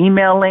an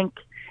email link,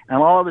 and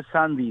all of a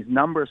sudden these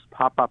numbers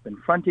pop up in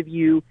front of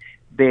you.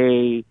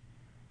 They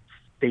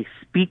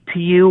speak to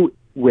you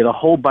with a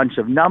whole bunch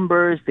of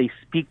numbers. They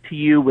speak to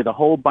you with a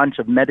whole bunch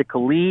of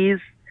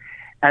medicalese,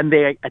 and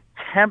they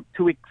attempt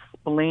to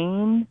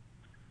explain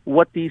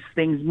what these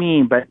things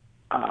mean. But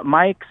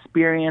my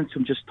experience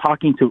from just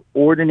talking to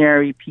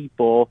ordinary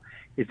people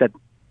is that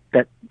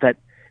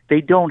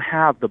they don't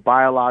have the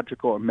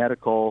biological or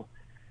medical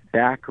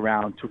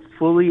background to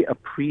fully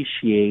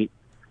appreciate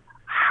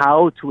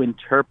how to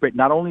interpret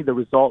not only the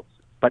results,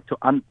 but to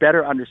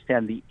better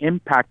understand the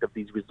impact of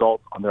these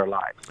results on their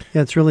lives.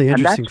 Yeah, it's really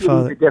interesting, and that's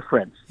really Father. the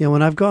difference. Yeah,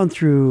 when I've gone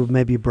through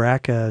maybe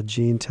BRCA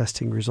gene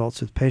testing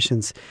results with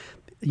patients,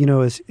 you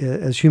know, as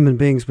human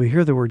beings, we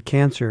hear the word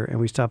cancer and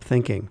we stop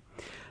thinking.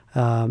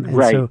 And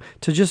Right. so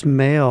to just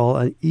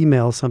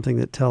email something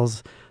that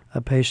tells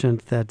a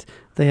patient that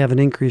they have an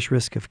increased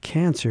risk of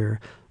cancer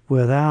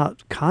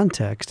without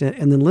context,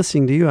 and then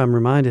listening to you, I'm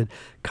reminded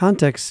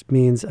context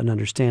means an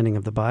understanding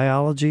of the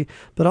biology,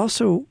 but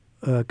also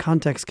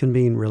context can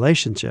mean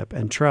relationship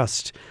and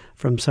trust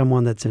from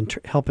someone that's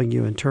helping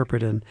you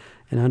interpret and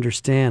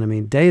understand. I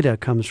mean, data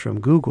comes from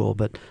Google,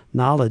 but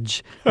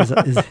knowledge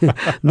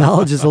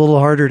knowledge is a little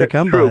harder to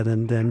come by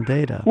than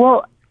data.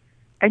 Well,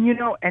 and you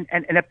know, and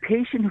a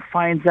patient who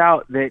finds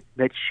out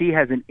that she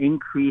has an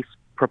increased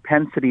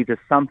propensity to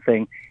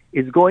something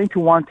is going to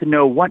want to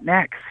know what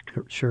next.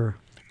 Sure.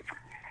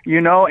 You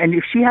know, and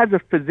if she has a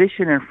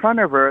physician in front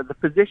of her, the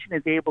physician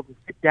is able to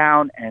sit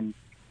down and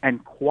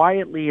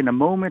quietly, in a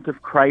moment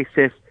of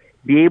crisis,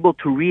 be able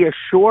to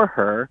reassure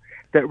her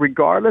that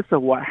regardless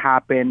of what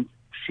happens,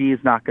 she is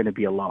not going to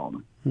be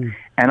alone.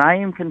 And I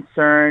am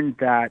concerned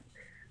that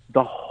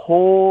the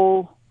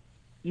whole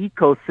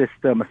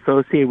ecosystem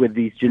associated with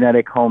these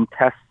genetic home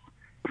tests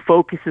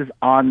focuses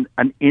on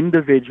an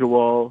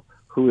individual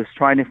who is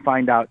trying to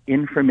find out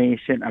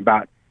information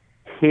about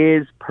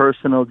his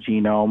personal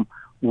genome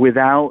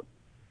without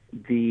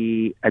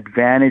the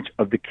advantage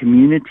of the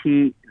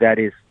community that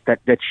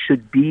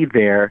should be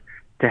there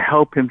to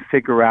help him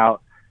figure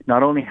out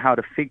not only how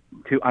to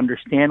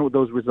understand what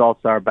those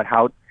results are, but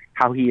how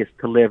he is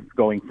to live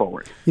going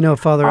forward. You know,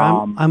 Father,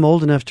 I'm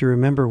old enough to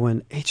remember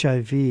when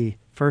HIV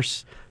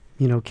first,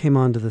 came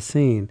onto the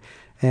scene,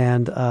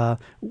 and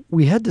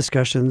we had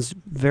discussions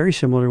very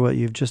similar to what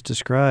you've just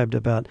described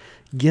about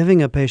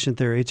giving a patient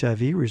their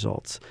HIV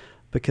results.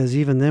 Because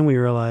even then we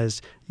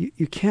realized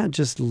you can't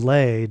just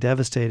lay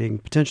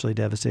potentially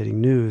devastating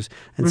news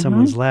in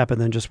someone's lap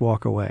and then just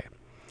walk away.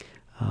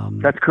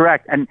 That's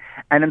correct. And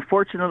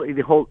unfortunately,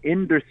 the whole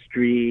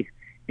industry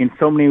in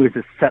so many ways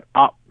is set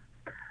up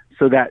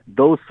so that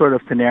those sort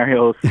of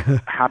scenarios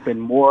happen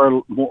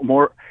more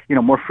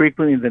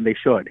frequently than they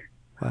should.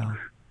 Wow.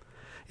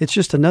 It's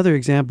just another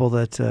example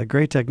that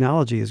great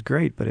technology is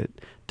great, but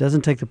it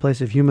doesn't take the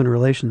place of human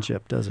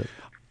relationship, does it?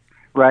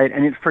 Right,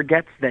 and it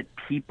forgets that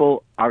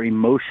people are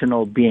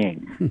emotional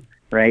beings,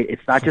 right?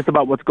 It's not just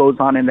about what goes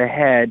on in the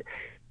head.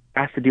 It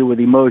has to deal with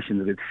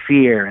emotions, with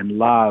fear and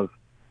love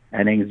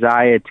and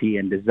anxiety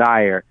and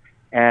desire,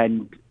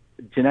 and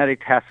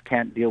genetic tests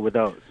can't deal with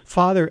those.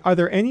 Father, are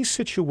there any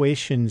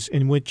situations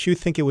in which you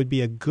think it would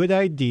be a good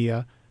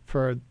idea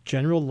for a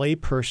general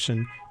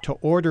layperson to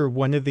order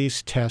one of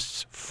these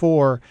tests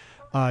for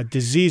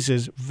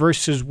diseases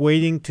versus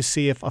waiting to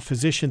see if a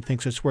physician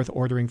thinks it's worth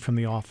ordering from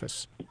the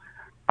office?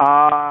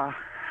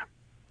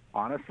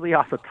 Honestly,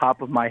 off the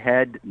top of my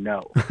head,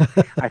 no.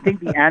 I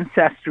think the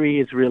ancestry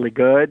is really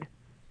good.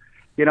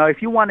 You know,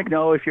 if you want to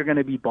know if you're going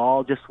to be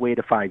bald, just wait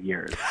 5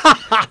 years.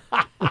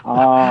 It's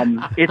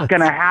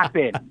going to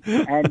happen.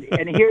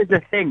 And here's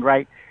the thing,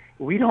 right?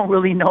 We don't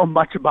really know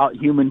much about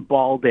human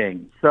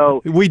balding.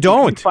 So we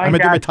don't. I'm a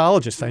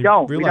dermatologist. I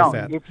realize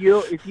that.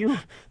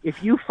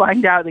 If you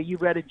find out that you've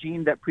got a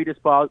gene that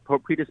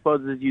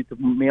predisposes you to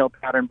male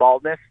pattern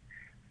baldness,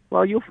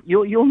 well,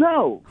 you'll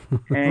know,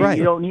 and right.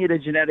 You don't need a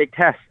genetic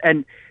test.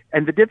 And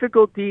the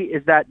difficulty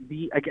is that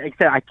like I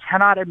said, I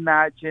cannot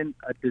imagine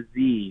a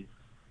disease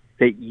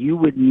that you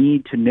would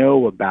need to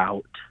know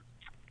about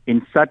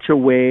in such a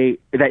way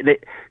that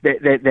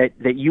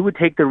you would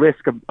take the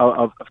risk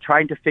of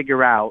trying to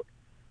figure out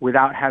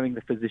without having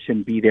the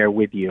physician be there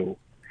with you.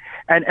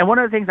 And one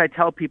of the things I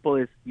tell people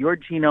is your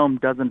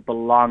genome doesn't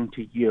belong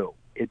to you;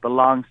 it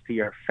belongs to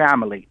your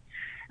family.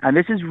 And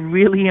this is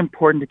really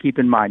important to keep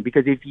in mind,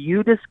 because if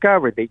you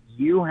discover that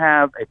you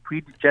have a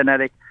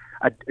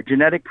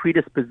genetic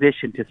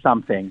predisposition to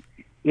something,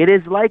 it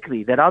is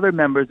likely that other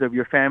members of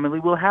your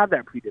family will have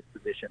that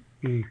predisposition.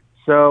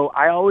 So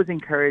I always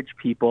encourage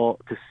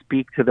people to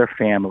speak to their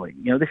family.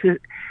 You know, this is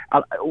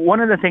one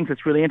of the things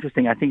that's really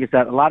interesting, I think, is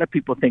that a lot of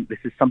people think this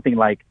is something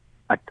like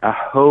a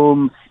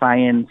home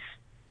science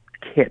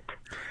kit.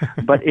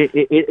 But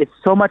it's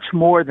so much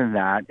more than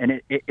that,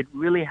 and it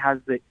really has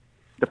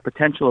the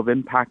potential of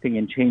impacting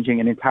and changing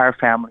an entire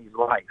family's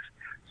life.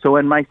 So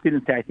when my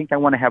students say, I think I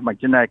want to have my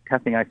genetic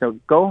testing, I say,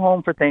 go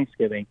home for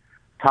Thanksgiving,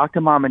 talk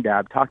to mom and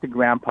dad, talk to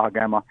grandpa,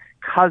 grandma,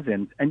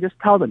 cousins, and just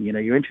tell them,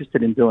 you're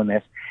interested in doing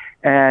this,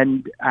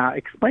 and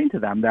explain to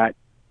them that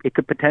it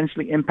could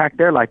potentially impact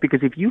their life.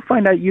 Because if you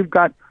find out you've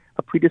got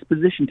a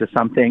predisposition to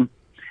something,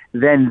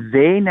 then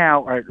they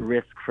now are at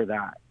risk for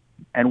that.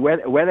 And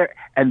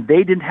and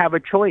they didn't have a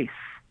choice.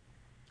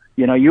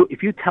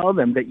 If you tell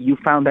them that you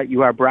found that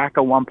you are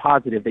BRCA1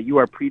 positive, that you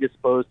are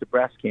predisposed to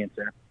breast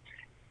cancer,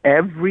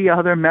 every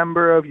other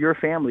member of your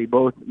family,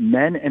 both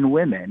men and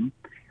women,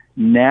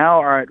 now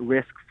are at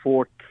risk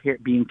for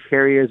being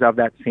carriers of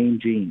that same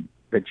gene,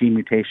 the gene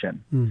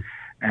mutation.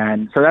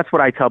 And so that's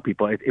what I tell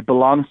people. It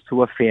belongs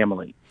to a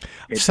family.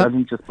 It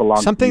doesn't just belong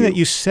to you. Something that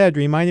you said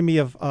reminded me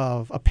of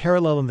a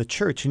parallel in the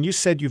church. And you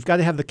said you've got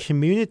to have the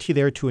community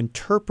there to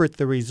interpret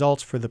the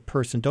results for the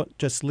person. Don't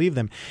just leave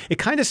them. It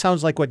kind of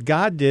sounds like what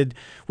God did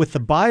with the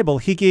Bible.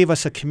 He gave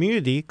us a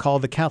community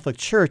called the Catholic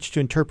Church to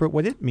interpret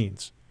what it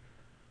means.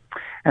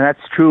 And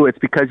that's true. It's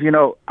because,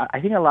 I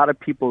think a lot of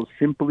people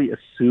simply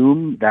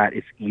assume that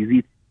it's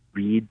easy to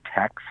read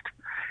text.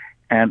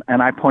 And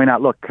I point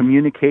out, look,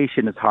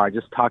 communication is hard.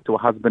 Just talk to a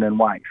husband and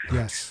wife.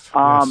 Yes.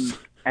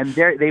 And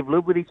they've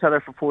lived with each other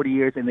for 40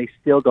 years, and they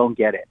still don't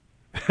get it.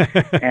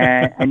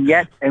 and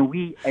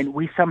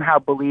we somehow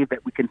believe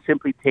that we can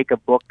simply take a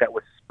book that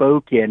was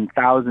spoken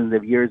thousands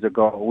of years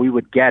ago. We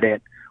would get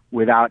it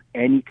without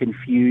any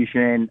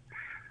confusion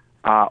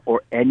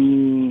or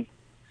any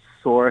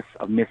source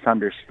of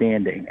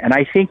misunderstanding. And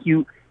I think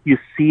you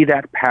see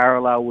that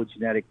parallel with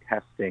genetic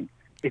testing.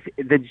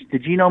 The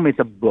genome is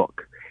a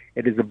book.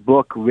 It is a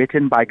book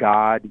written by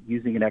God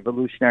using an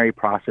evolutionary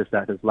process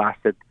that has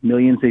lasted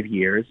millions of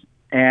years.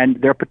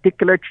 And there are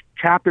particular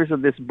chapters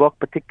of this book,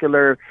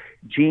 particular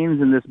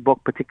genes in this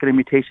book, particular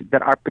mutations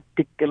that are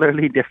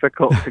particularly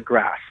difficult to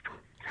grasp.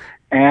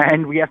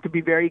 And we have to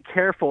be very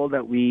careful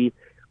that we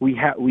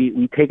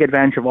take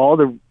advantage of all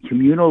the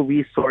communal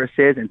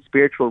resources and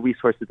spiritual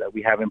resources that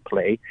we have in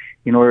play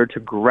in order to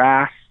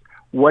grasp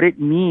what it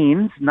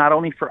means, not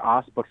only for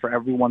us, but for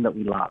everyone that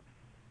we love.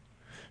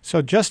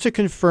 So just to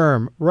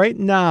confirm, right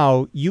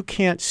now, you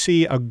can't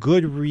see a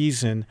good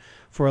reason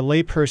for a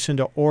layperson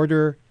to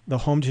order the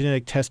home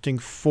genetic testing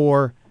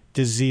for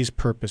disease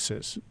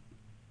purposes.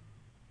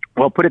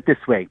 Well, put it this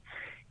way.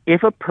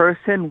 If a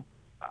person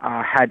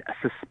had a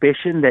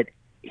suspicion that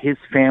his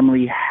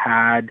family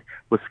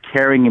was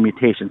carrying a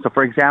mutation. So,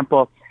 for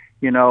example,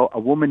 a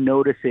woman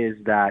notices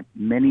that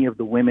many of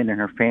the women in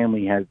her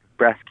family has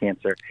breast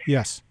cancer.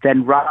 Yes.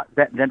 Then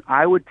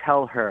I would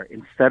tell her,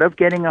 instead of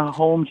getting a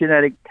home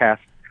genetic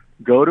test,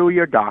 go to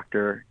your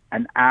doctor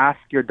and ask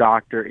your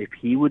doctor if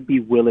he would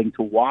be willing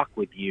to walk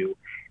with you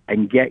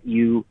and get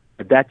you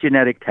that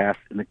genetic test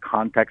in the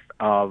context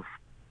of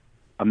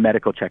a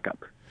medical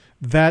checkup.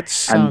 That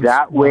sounds and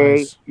that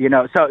way,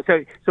 wise.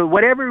 So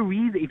whatever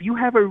reason, if you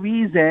have a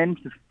reason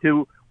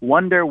to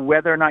wonder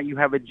whether or not you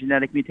have a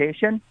genetic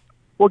mutation,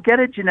 well, get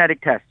a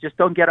genetic test. Just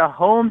don't get a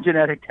home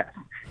genetic test.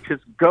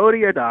 Just go to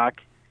your doc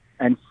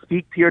and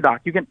speak to your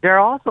doc. There are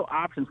also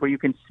options where you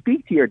can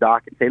speak to your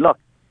doc and say, look,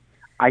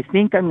 I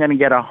think I'm going to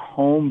get a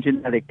home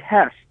genetic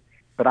test,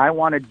 but I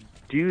want to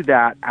do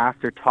that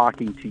after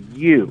talking to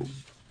you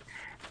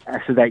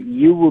so that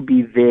you will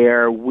be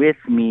there with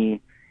me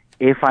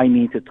if I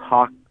need to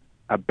talk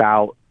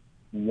about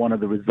one of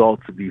the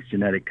results of these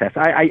genetic tests.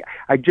 I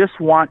just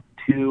want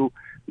to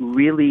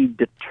really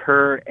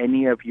deter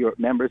any of your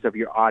members of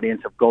your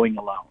audience of going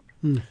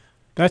alone.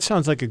 That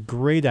sounds like a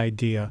great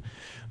idea.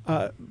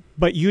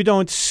 But you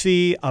don't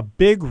see a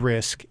big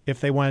risk if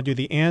they want to do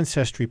the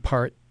ancestry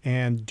part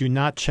and do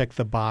not check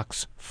the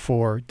box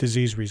for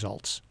disease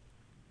results.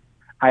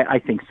 I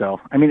think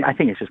so. I mean, I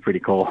think it's just pretty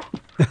cool.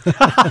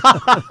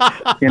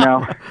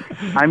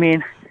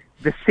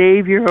 The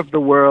savior of the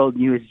world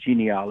knew his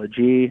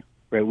genealogy,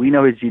 right? We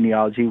know his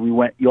genealogy.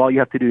 All you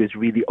have to do is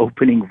read the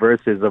opening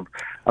verses of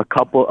a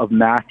couple of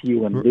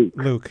Matthew and Luke.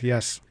 Luke,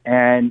 yes.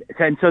 And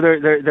so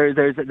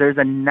there's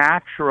a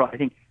natural, I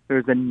think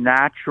there's a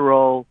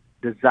natural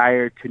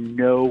desire to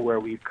know where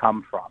we've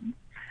come from.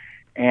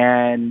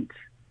 And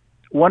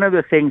one of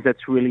the things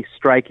that's really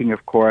striking,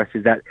 of course,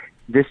 is that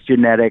this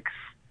genetics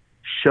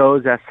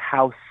shows us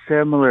how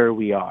similar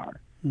we are.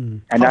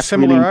 And how that's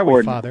similar really are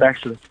important, we, Father?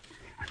 especially.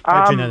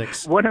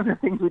 Genetics. One of the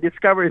things we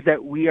discover is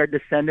that we are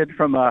descended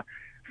from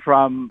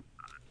an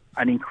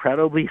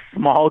incredibly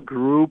small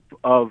group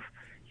of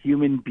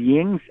human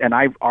beings, and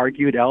I've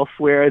argued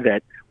elsewhere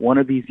that one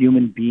of these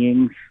human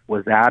beings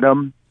was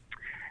Adam,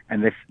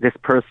 and this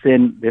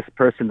person, the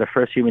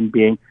first human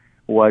being,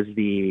 was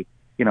the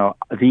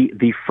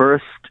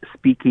first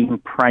speaking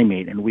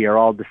primate, and we are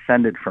all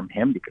descended from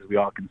him because we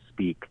all can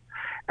speak.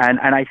 And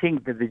I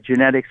think that the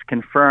genetics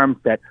confirms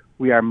that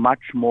we are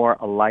much more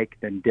alike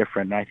than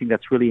different. And I think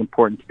that's really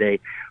important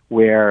today,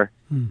 where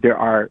there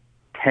are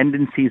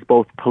tendencies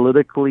both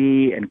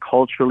politically and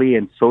culturally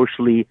and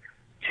socially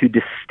to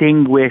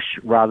distinguish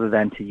rather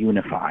than to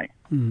unify.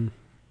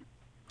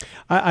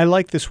 I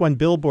like this one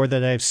billboard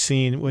that I've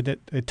seen when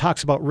it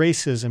talks about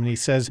racism. And he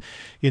says,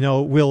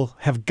 we'll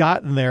have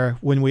gotten there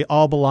when we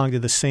all belong to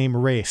the same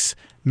race,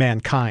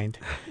 mankind.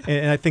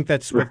 And I think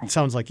that's what it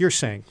sounds like you're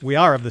saying. We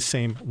are of the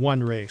same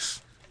one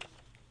race.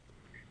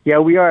 Yeah,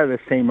 we are the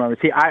same race.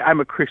 See, I'm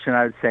a Christian.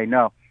 I would say,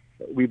 no,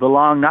 we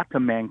belong not to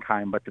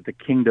mankind, but to the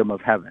kingdom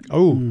of heaven.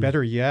 Oh,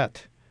 better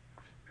yet.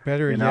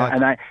 Better yet.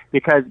 And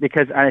because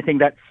I think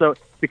that's so,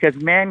 because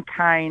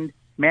mankind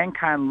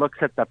looks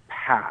at the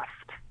past.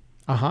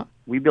 Uh-huh.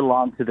 We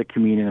belong to the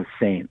communion of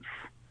saints.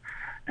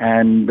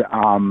 And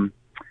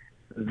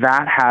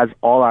that has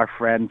all our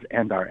friends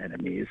and our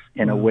enemies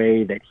in a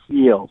way that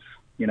heals,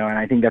 and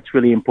I think that's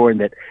really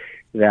important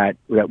that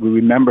we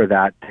remember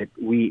that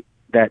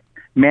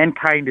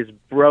mankind is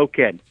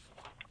broken.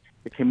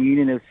 The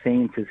communion of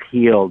saints is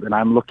healed, and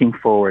I'm looking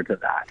forward to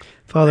that.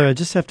 Father, I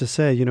just have to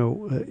say,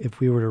 if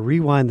we were to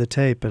rewind the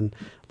tape and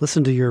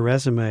listen to your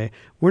resume,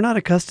 we're not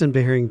accustomed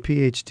to hearing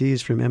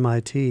PhDs from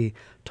MIT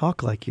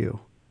talk like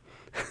you.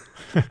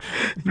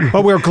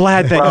 But we're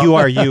glad that you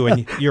are you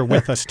and you're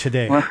with us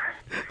today.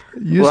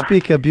 You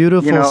speak a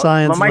beautiful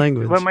science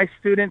language. When my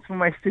students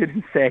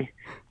say,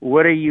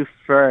 "What are you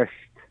first?"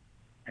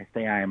 I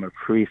say, "I am a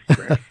priest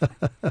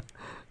first."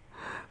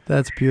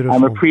 That's beautiful.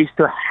 I'm a priest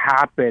who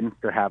happens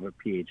to have a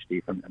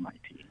PhD from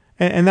MIT.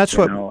 And that's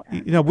what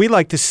we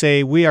like to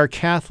say. We are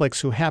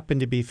Catholics who happen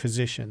to be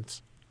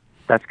physicians.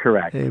 That's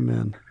correct.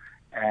 Amen.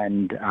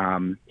 And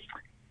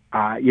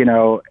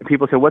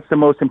people say, "What's the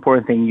most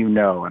important thing you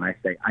know?" And I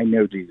say, "I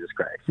know Jesus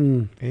Christ."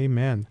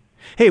 Amen.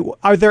 Hey,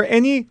 are there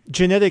any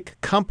genetic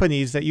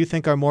companies that you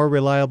think are more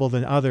reliable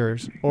than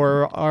others,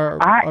 or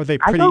are they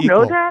pretty equal? I don't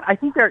know that. I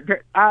think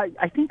there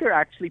are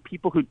actually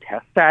people who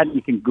test that.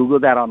 You can Google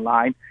that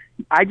online.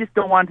 I just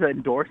don't want to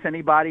endorse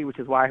anybody, which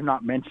is why I've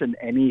not mentioned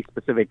any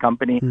specific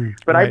company.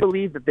 But right. I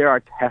believe that there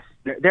are tests.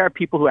 There are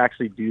people who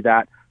actually do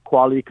that,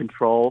 quality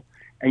control,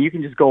 and you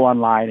can just go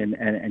online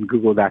and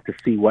Google that to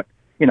see what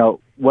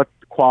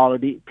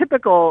quality,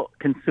 typical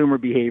consumer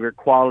behavior,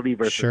 quality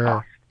versus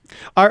cost.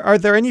 Are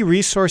there any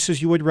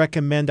resources you would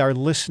recommend our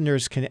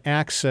listeners can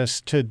access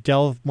to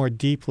delve more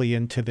deeply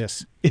into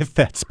this, if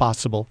that's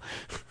possible?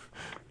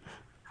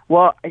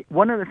 Well,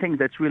 one of the things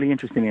that's really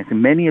interesting is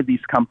many of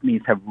these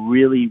companies have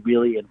really,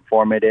 really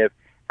informative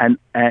and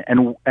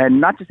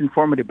not just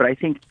informative, but I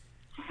think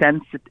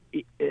sensitive.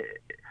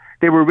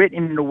 They were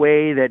written in a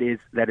way that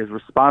is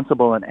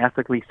responsible and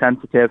ethically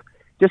sensitive.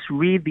 Just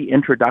read the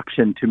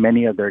introduction to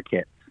many of their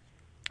kits.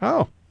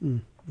 Oh,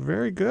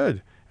 very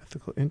good.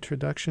 Ethical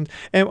introduction.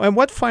 And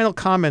what final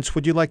comments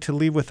would you like to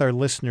leave with our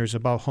listeners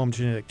about home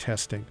genetic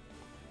testing?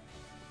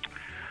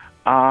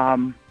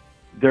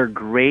 They're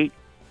great,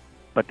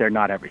 but they're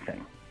not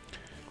everything.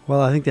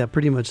 Well, I think that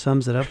pretty much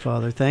sums it up,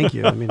 Father. Thank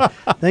you.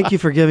 Thank you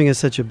for giving us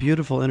such a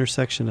beautiful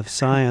intersection of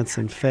science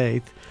and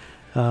faith.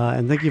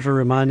 And thank you for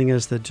reminding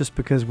us that just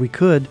because we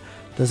could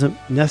doesn't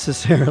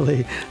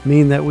necessarily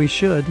mean that we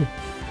should.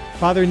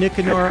 Father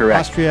Nicanor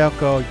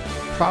Austriaco,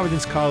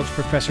 Providence College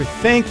professor,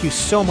 thank you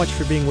so much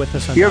for being with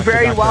us on You're Dr.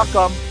 very Doctor.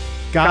 welcome.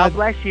 God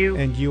bless you.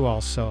 And you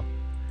also.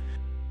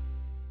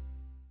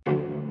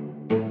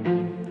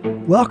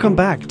 Welcome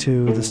back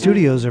to the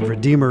studios of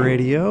Redeemer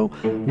Radio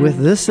with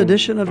this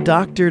edition of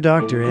Dr.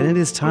 Doctor, and it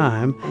is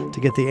time to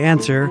get the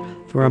answer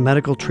for a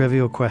medical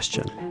trivial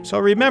question. So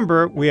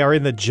remember, we are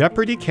in the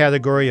Jeopardy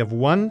category of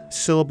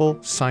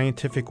one-syllable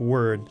scientific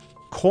word,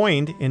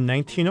 coined in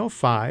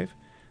 1905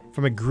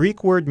 from a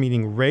Greek word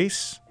meaning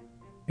race,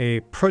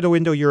 a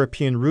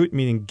Proto-Indo-European root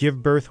meaning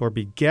give birth or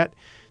beget.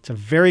 It's a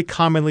very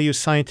commonly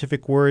used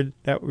scientific word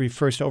that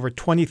refers to over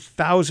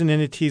 20,000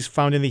 entities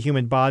found in the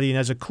human body. And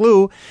as a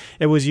clue,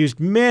 it was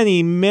used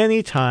many,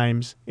 many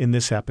times in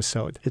this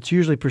episode. It's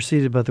usually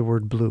preceded by the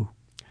word blue.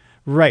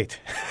 Right.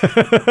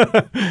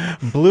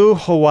 Blue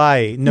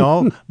Hawaii.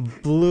 No.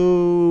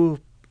 Blue,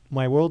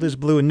 my world is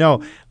blue.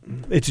 No,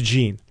 it's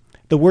gene.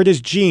 The word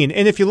is gene.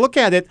 And if you look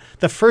at it,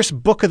 the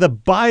first book of the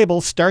Bible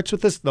starts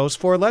with those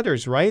four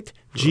letters, right?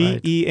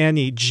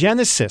 G-E-N-E,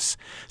 Genesis.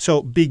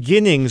 So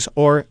beginnings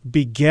or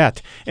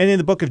beget. And in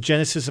the book of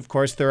Genesis, of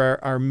course,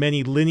 there are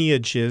many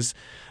lineages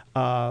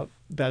that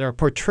are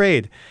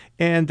portrayed.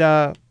 And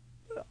I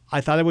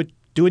thought I would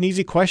do an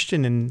easy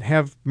question and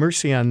have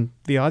mercy on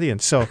the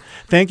audience. So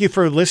thank you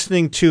for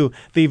listening to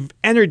the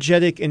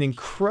energetic and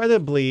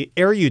incredibly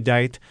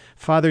erudite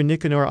Father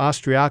Nicanor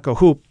Austriaco,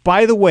 who,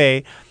 by the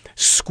way,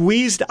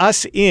 squeezed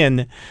us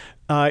in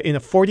a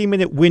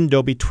 40-minute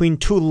window between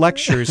two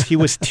lectures he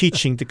was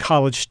teaching to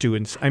college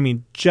students. I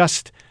mean,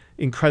 just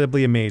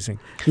incredibly amazing.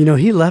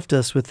 He left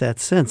us with that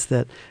sense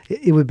that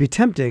it would be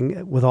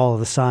tempting with all of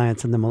the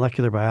science and the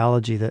molecular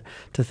biology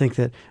to think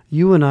that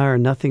you and I are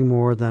nothing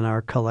more than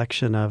our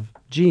collection of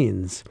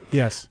genes.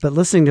 Yes. But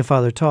listening to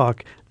Father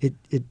talk,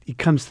 it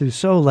comes through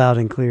so loud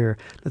and clear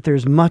that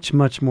there's much,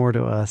 much more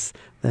to us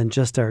than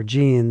just our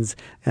genes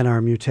and our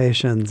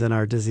mutations and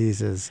our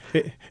diseases.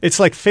 It's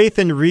like faith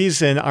and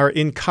reason are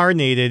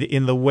incarnated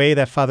in the way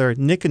that Father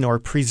Nicanor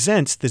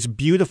presents this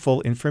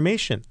beautiful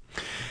information.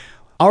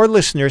 our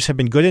listeners have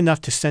been good enough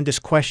to send us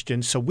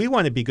questions, so we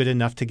want to be good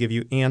enough to give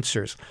you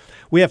answers.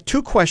 We have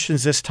 2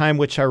 questions this time,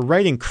 which are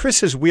right in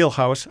Chris's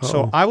wheelhouse,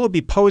 so I will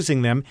be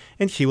posing them,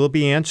 and he will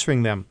be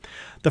answering them.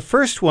 The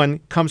first one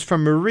comes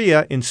from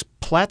Maria in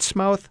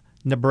Plattsmouth,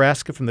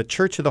 Nebraska, from the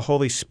Church of the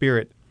Holy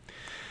Spirit.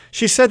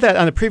 She said that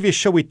on a previous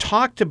show, we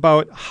talked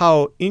about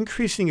how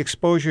increasing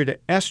exposure to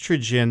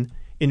estrogen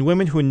in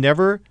women who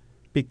never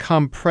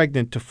become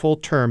pregnant to full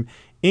term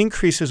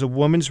increases a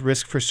woman's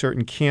risk for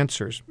certain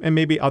cancers and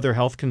maybe other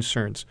health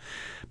concerns.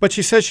 But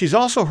she says she's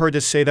also heard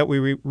us say that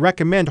we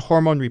recommend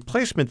hormone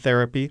replacement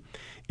therapy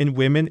in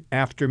women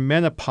after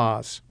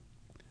menopause.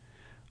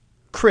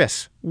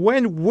 Chris,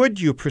 when would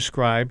you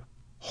prescribe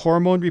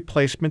hormone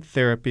replacement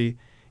therapy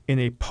in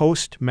a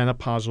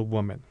postmenopausal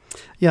woman?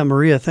 Yeah,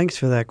 Maria, thanks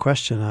for that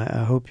question.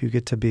 I hope you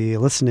get to be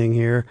listening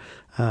here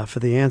for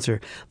the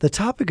answer. The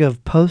topic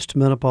of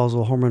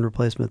postmenopausal hormone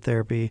replacement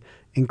therapy,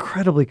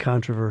 incredibly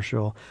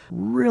controversial,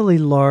 really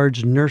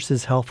large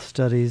nurses' health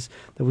studies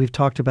that we've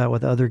talked about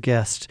with other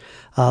guests,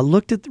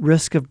 looked at the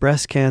risk of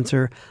breast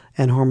cancer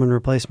and hormone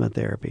replacement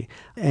therapy.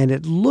 And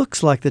it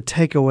looks like the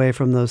takeaway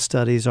from those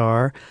studies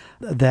are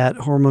that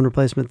hormone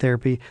replacement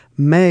therapy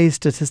may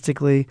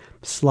statistically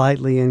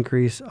slightly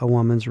increase a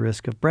woman's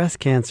risk of breast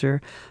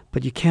cancer,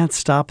 but you can't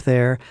stop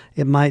there.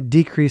 It might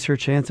decrease her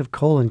chance of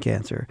colon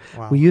cancer.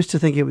 Wow. We used to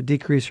think it would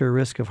decrease her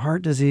risk of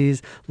heart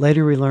disease.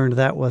 Later we learned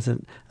that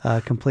wasn't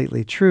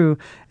completely true.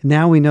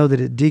 Now we know that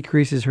it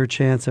decreases her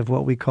chance of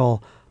what we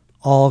call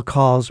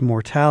all-cause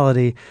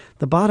mortality.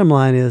 The bottom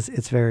line is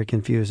it's very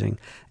confusing.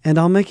 And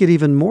I'll make it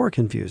even more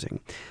confusing.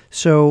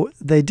 So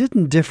they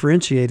didn't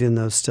differentiate in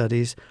those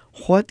studies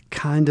what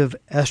kind of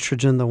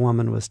estrogen the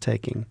woman was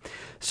taking.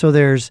 So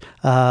there's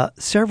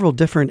several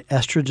different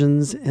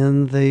estrogens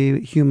in the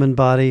human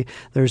body.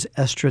 There's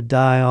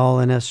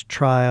estradiol and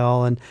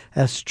estriol and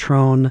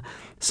estrone.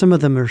 Some of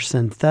them are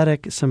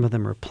synthetic. Some of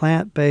them are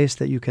plant-based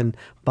that you can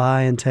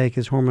buy and take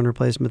as hormone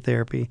replacement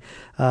therapy.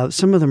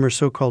 Some of them are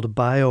so-called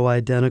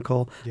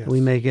bioidentical that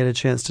we may get a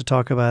chance to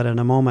talk about in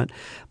a moment.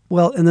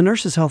 Well, in the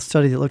Nurses' Health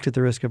study that looked at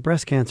the risk of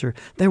breast cancer,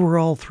 they were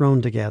all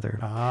thrown together.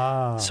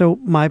 So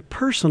my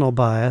personal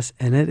bias,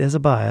 and it is a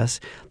bias,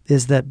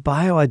 is that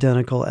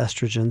bioidentical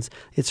estrogens,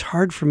 it's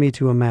hard for me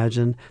to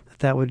imagine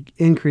that would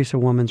increase a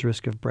woman's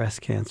risk of breast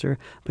cancer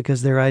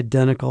because they're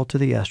identical to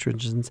the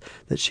estrogens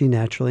that she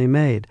naturally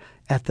made.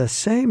 At the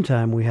same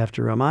time, we have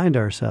to remind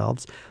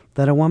ourselves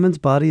that a woman's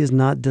body is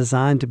not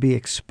designed to be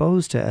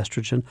exposed to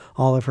estrogen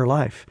all of her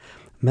life.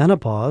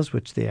 Menopause,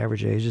 which the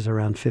average age is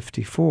around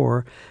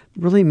 54,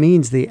 really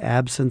means the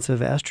absence of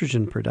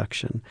estrogen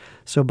production.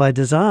 So by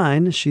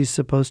design, she's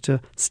supposed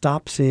to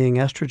stop seeing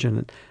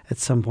estrogen at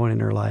some point in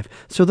her life.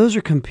 So those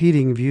are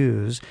competing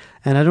views,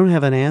 and I don't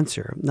have an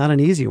answer, not an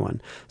easy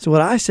one. So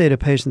what I say to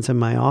patients in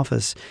my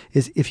office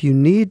is if you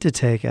need to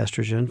take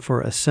estrogen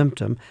for a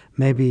symptom,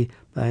 maybe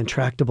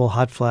intractable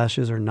hot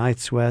flashes or night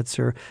sweats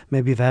or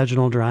maybe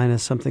vaginal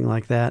dryness, something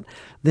like that,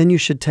 then you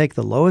should take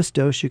the lowest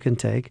dose you can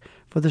take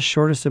for the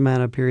shortest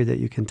amount of period that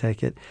you can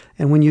take it.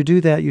 And when you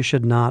do that, you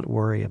should not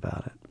worry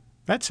about it.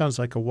 That sounds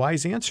like a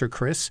wise answer,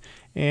 Chris.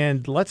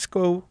 And let's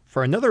go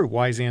for another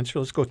wise answer.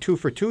 Let's go 2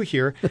 for 2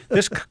 here.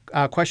 This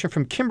question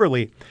from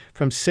Kimberly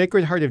from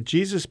Sacred Heart of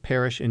Jesus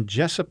Parish in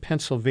Jessup,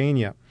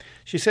 Pennsylvania.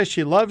 She says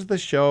she loves the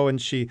show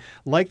and she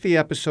liked the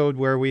episode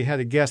where we had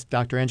a guest,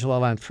 Dr. Angela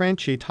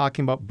Lanfranchi,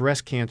 talking about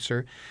breast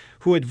cancer,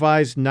 who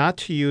advised not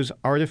to use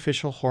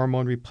artificial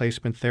hormone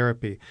replacement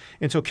therapy.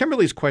 And so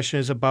Kimberly's question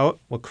is about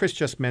what Chris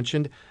just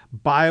mentioned,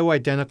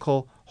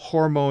 bioidentical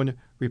hormone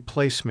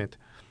replacement.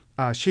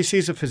 She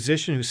sees a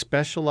physician who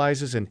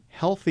specializes in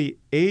healthy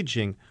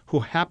aging who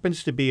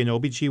happens to be an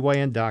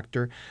OBGYN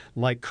doctor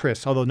like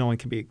Chris, although no one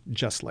can be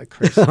just like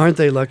Chris. Aren't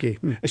they lucky?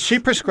 She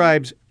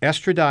prescribes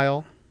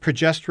estradiol,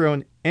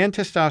 progesterone, and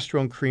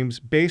testosterone creams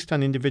based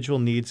on individual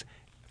needs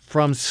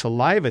from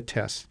saliva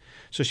tests.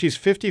 So she's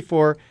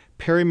 54,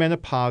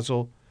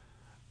 perimenopausal.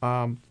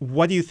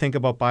 What do you think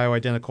about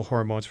bioidentical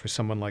hormones for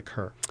someone like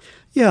her?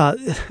 Yeah,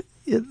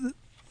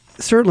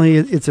 certainly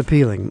it's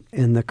appealing.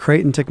 In the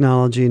Creighton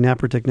technology,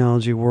 NAPR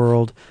technology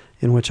world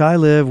in which I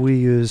live, we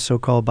use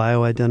so-called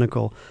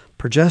bioidentical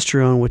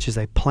progesterone, which is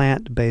a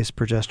plant-based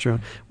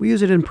progesterone. We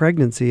use it in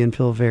pregnancy and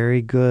feel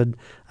very good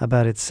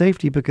about its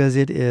safety because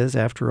it is,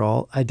 after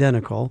all,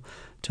 identical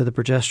to the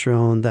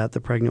progesterone that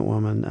the pregnant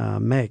woman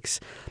makes.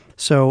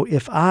 So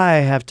if I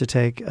have to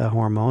take a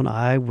hormone,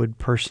 I would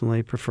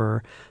personally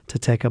prefer to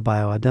take a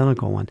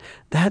bioidentical one.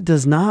 That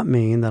does not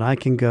mean that I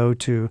can go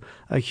to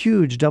a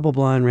huge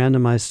double-blind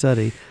randomized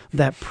study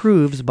that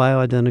proves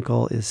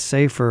bioidentical is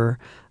safer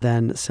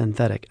than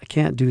synthetic. I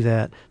can't do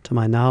that. To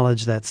my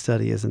knowledge, that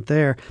study isn't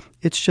there.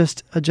 It's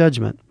just a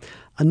judgment.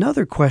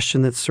 Another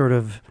question that's sort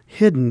of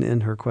hidden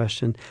in her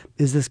question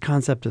is this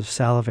concept of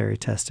salivary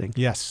testing.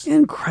 Yes.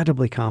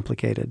 Incredibly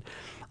complicated.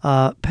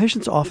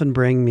 Patients often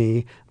bring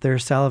me their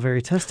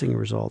salivary testing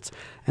results,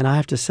 and I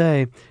have to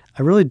say,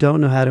 I really don't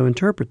know how to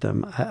interpret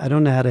them. I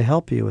don't know how to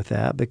help you with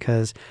that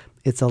because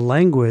it's a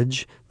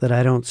language that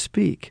I don't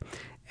speak.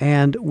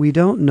 And we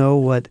don't know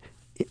what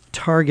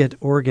target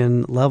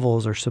organ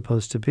levels are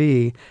supposed to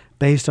be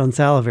based on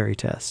salivary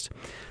tests.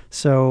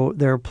 So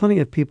there are plenty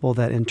of people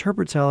that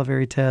interpret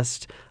salivary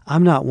tests.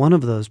 I'm not one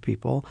of those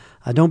people.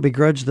 I don't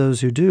begrudge those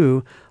who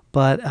do,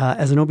 but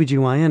as an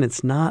OBGYN,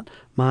 it's not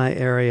my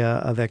area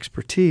of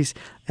expertise,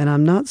 and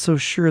I'm not so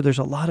sure there's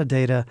a lot of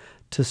data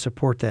to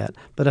support that.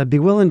 But I'd be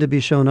willing to be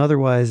shown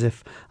otherwise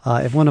if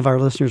one of our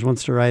listeners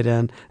wants to write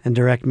in and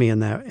direct me in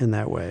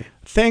that way.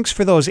 Thanks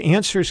for those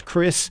answers,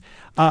 Chris.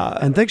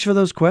 And thanks for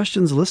those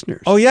questions,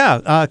 listeners. Oh,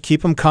 yeah.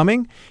 Keep them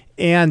coming.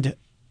 And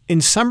in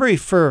summary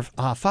for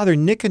Father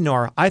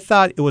Nicanor, I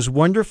thought it was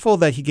wonderful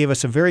that he gave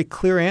us a very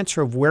clear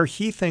answer of where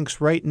he thinks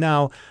right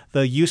now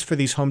the use for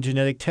these home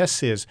genetic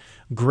tests is.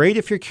 Great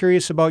if you're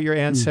curious about your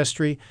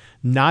ancestry,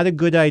 not a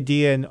good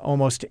idea in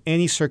almost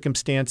any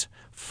circumstance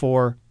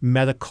for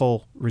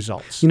medical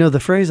results. You know,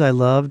 the phrase I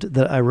loved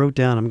that I wrote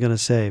down, I'm going to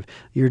save,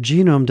 your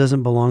genome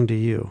doesn't belong to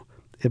you.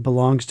 It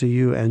belongs to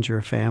you and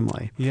your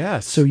family.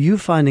 Yes. So you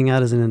finding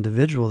out as an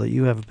individual that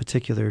you have a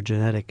particular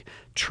genetic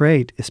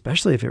trait,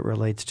 especially if it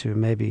relates to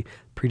maybe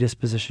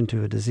predisposition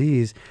to a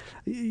disease,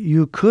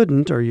 you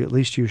couldn't, or at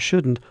least you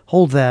shouldn't,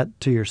 hold that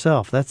to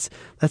yourself. That's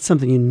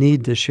something you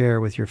need to share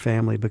with your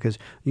family because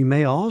you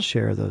may all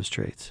share those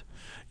traits.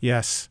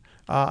 Yes.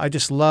 I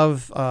just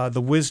love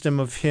the wisdom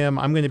of him.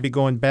 I'm going to be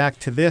going back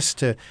to this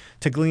to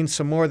glean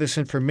some more of this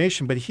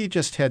information, but he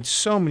just had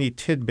so many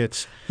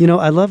tidbits. You know,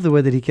 I love the way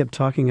that he kept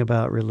talking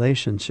about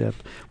relationship,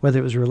 whether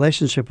it was a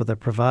relationship with a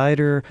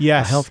provider,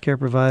 yes, a healthcare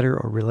provider,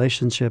 or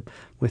relationship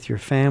with your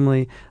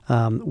family.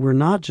 We're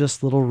not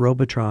just little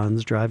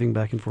Robotrons driving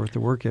back and forth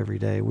to work every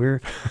day. We're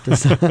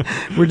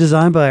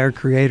designed by our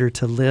Creator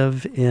to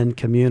live in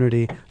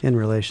community, in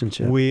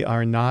relationship. We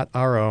are not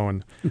our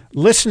own.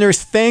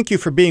 Listeners, thank you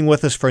for being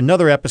with us for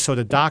another episode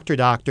of Dr.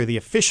 Doctor, the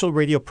official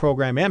radio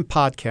program and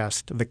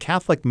podcast of the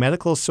Catholic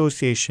Medical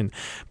Association,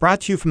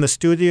 brought to you from the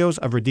studios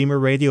of Redeemer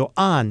Radio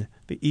on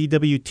the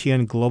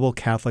EWTN Global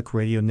Catholic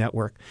Radio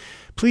Network.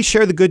 Please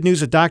share the good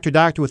news of Dr.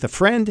 Doctor with a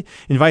friend.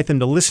 Invite them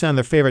to listen on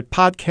their favorite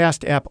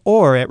podcast app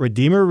or at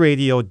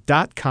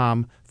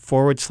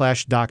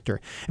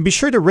redeemerradio.com/doctor. And be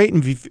sure to rate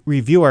and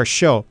review our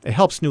show. It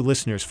helps new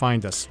listeners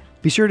find us.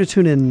 Be sure to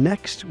tune in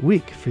next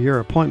week for your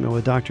appointment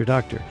with Dr.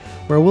 Doctor,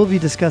 where we'll be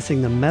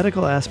discussing the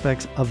medical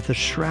aspects of the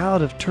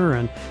Shroud of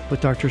Turin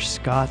with Dr.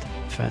 Scott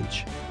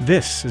Fench.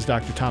 This is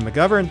Dr. Tom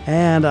McGovern.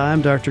 And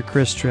I'm Dr.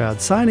 Chris Stroud,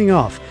 signing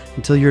off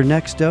until your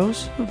next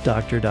dose of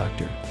Dr.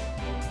 Doctor.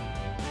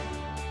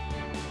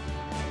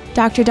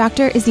 Dr.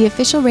 Doctor is the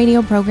official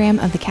radio program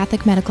of the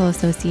Catholic Medical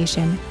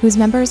Association, whose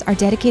members are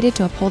dedicated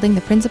to upholding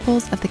the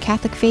principles of the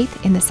Catholic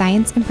faith in the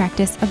science and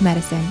practice of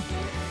medicine.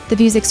 The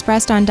views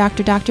expressed on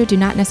Dr. Doctor do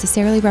not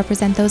necessarily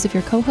represent those of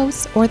your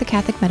co-hosts or the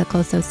Catholic Medical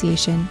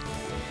Association.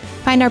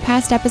 Find our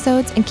past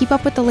episodes and keep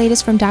up with the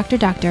latest from Dr.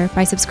 Doctor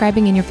by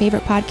subscribing in your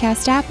favorite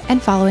podcast app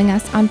and following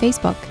us on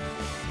Facebook.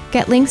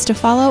 Get links to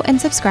follow and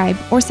subscribe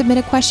or submit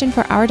a question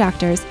for our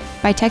doctors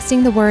by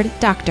texting the word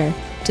DOCTOR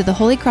to the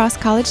Holy Cross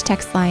College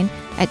text line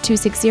at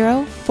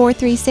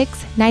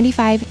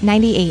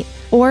 260-436-9598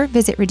 or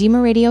visit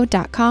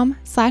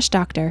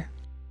redeemerradio.com/doctor.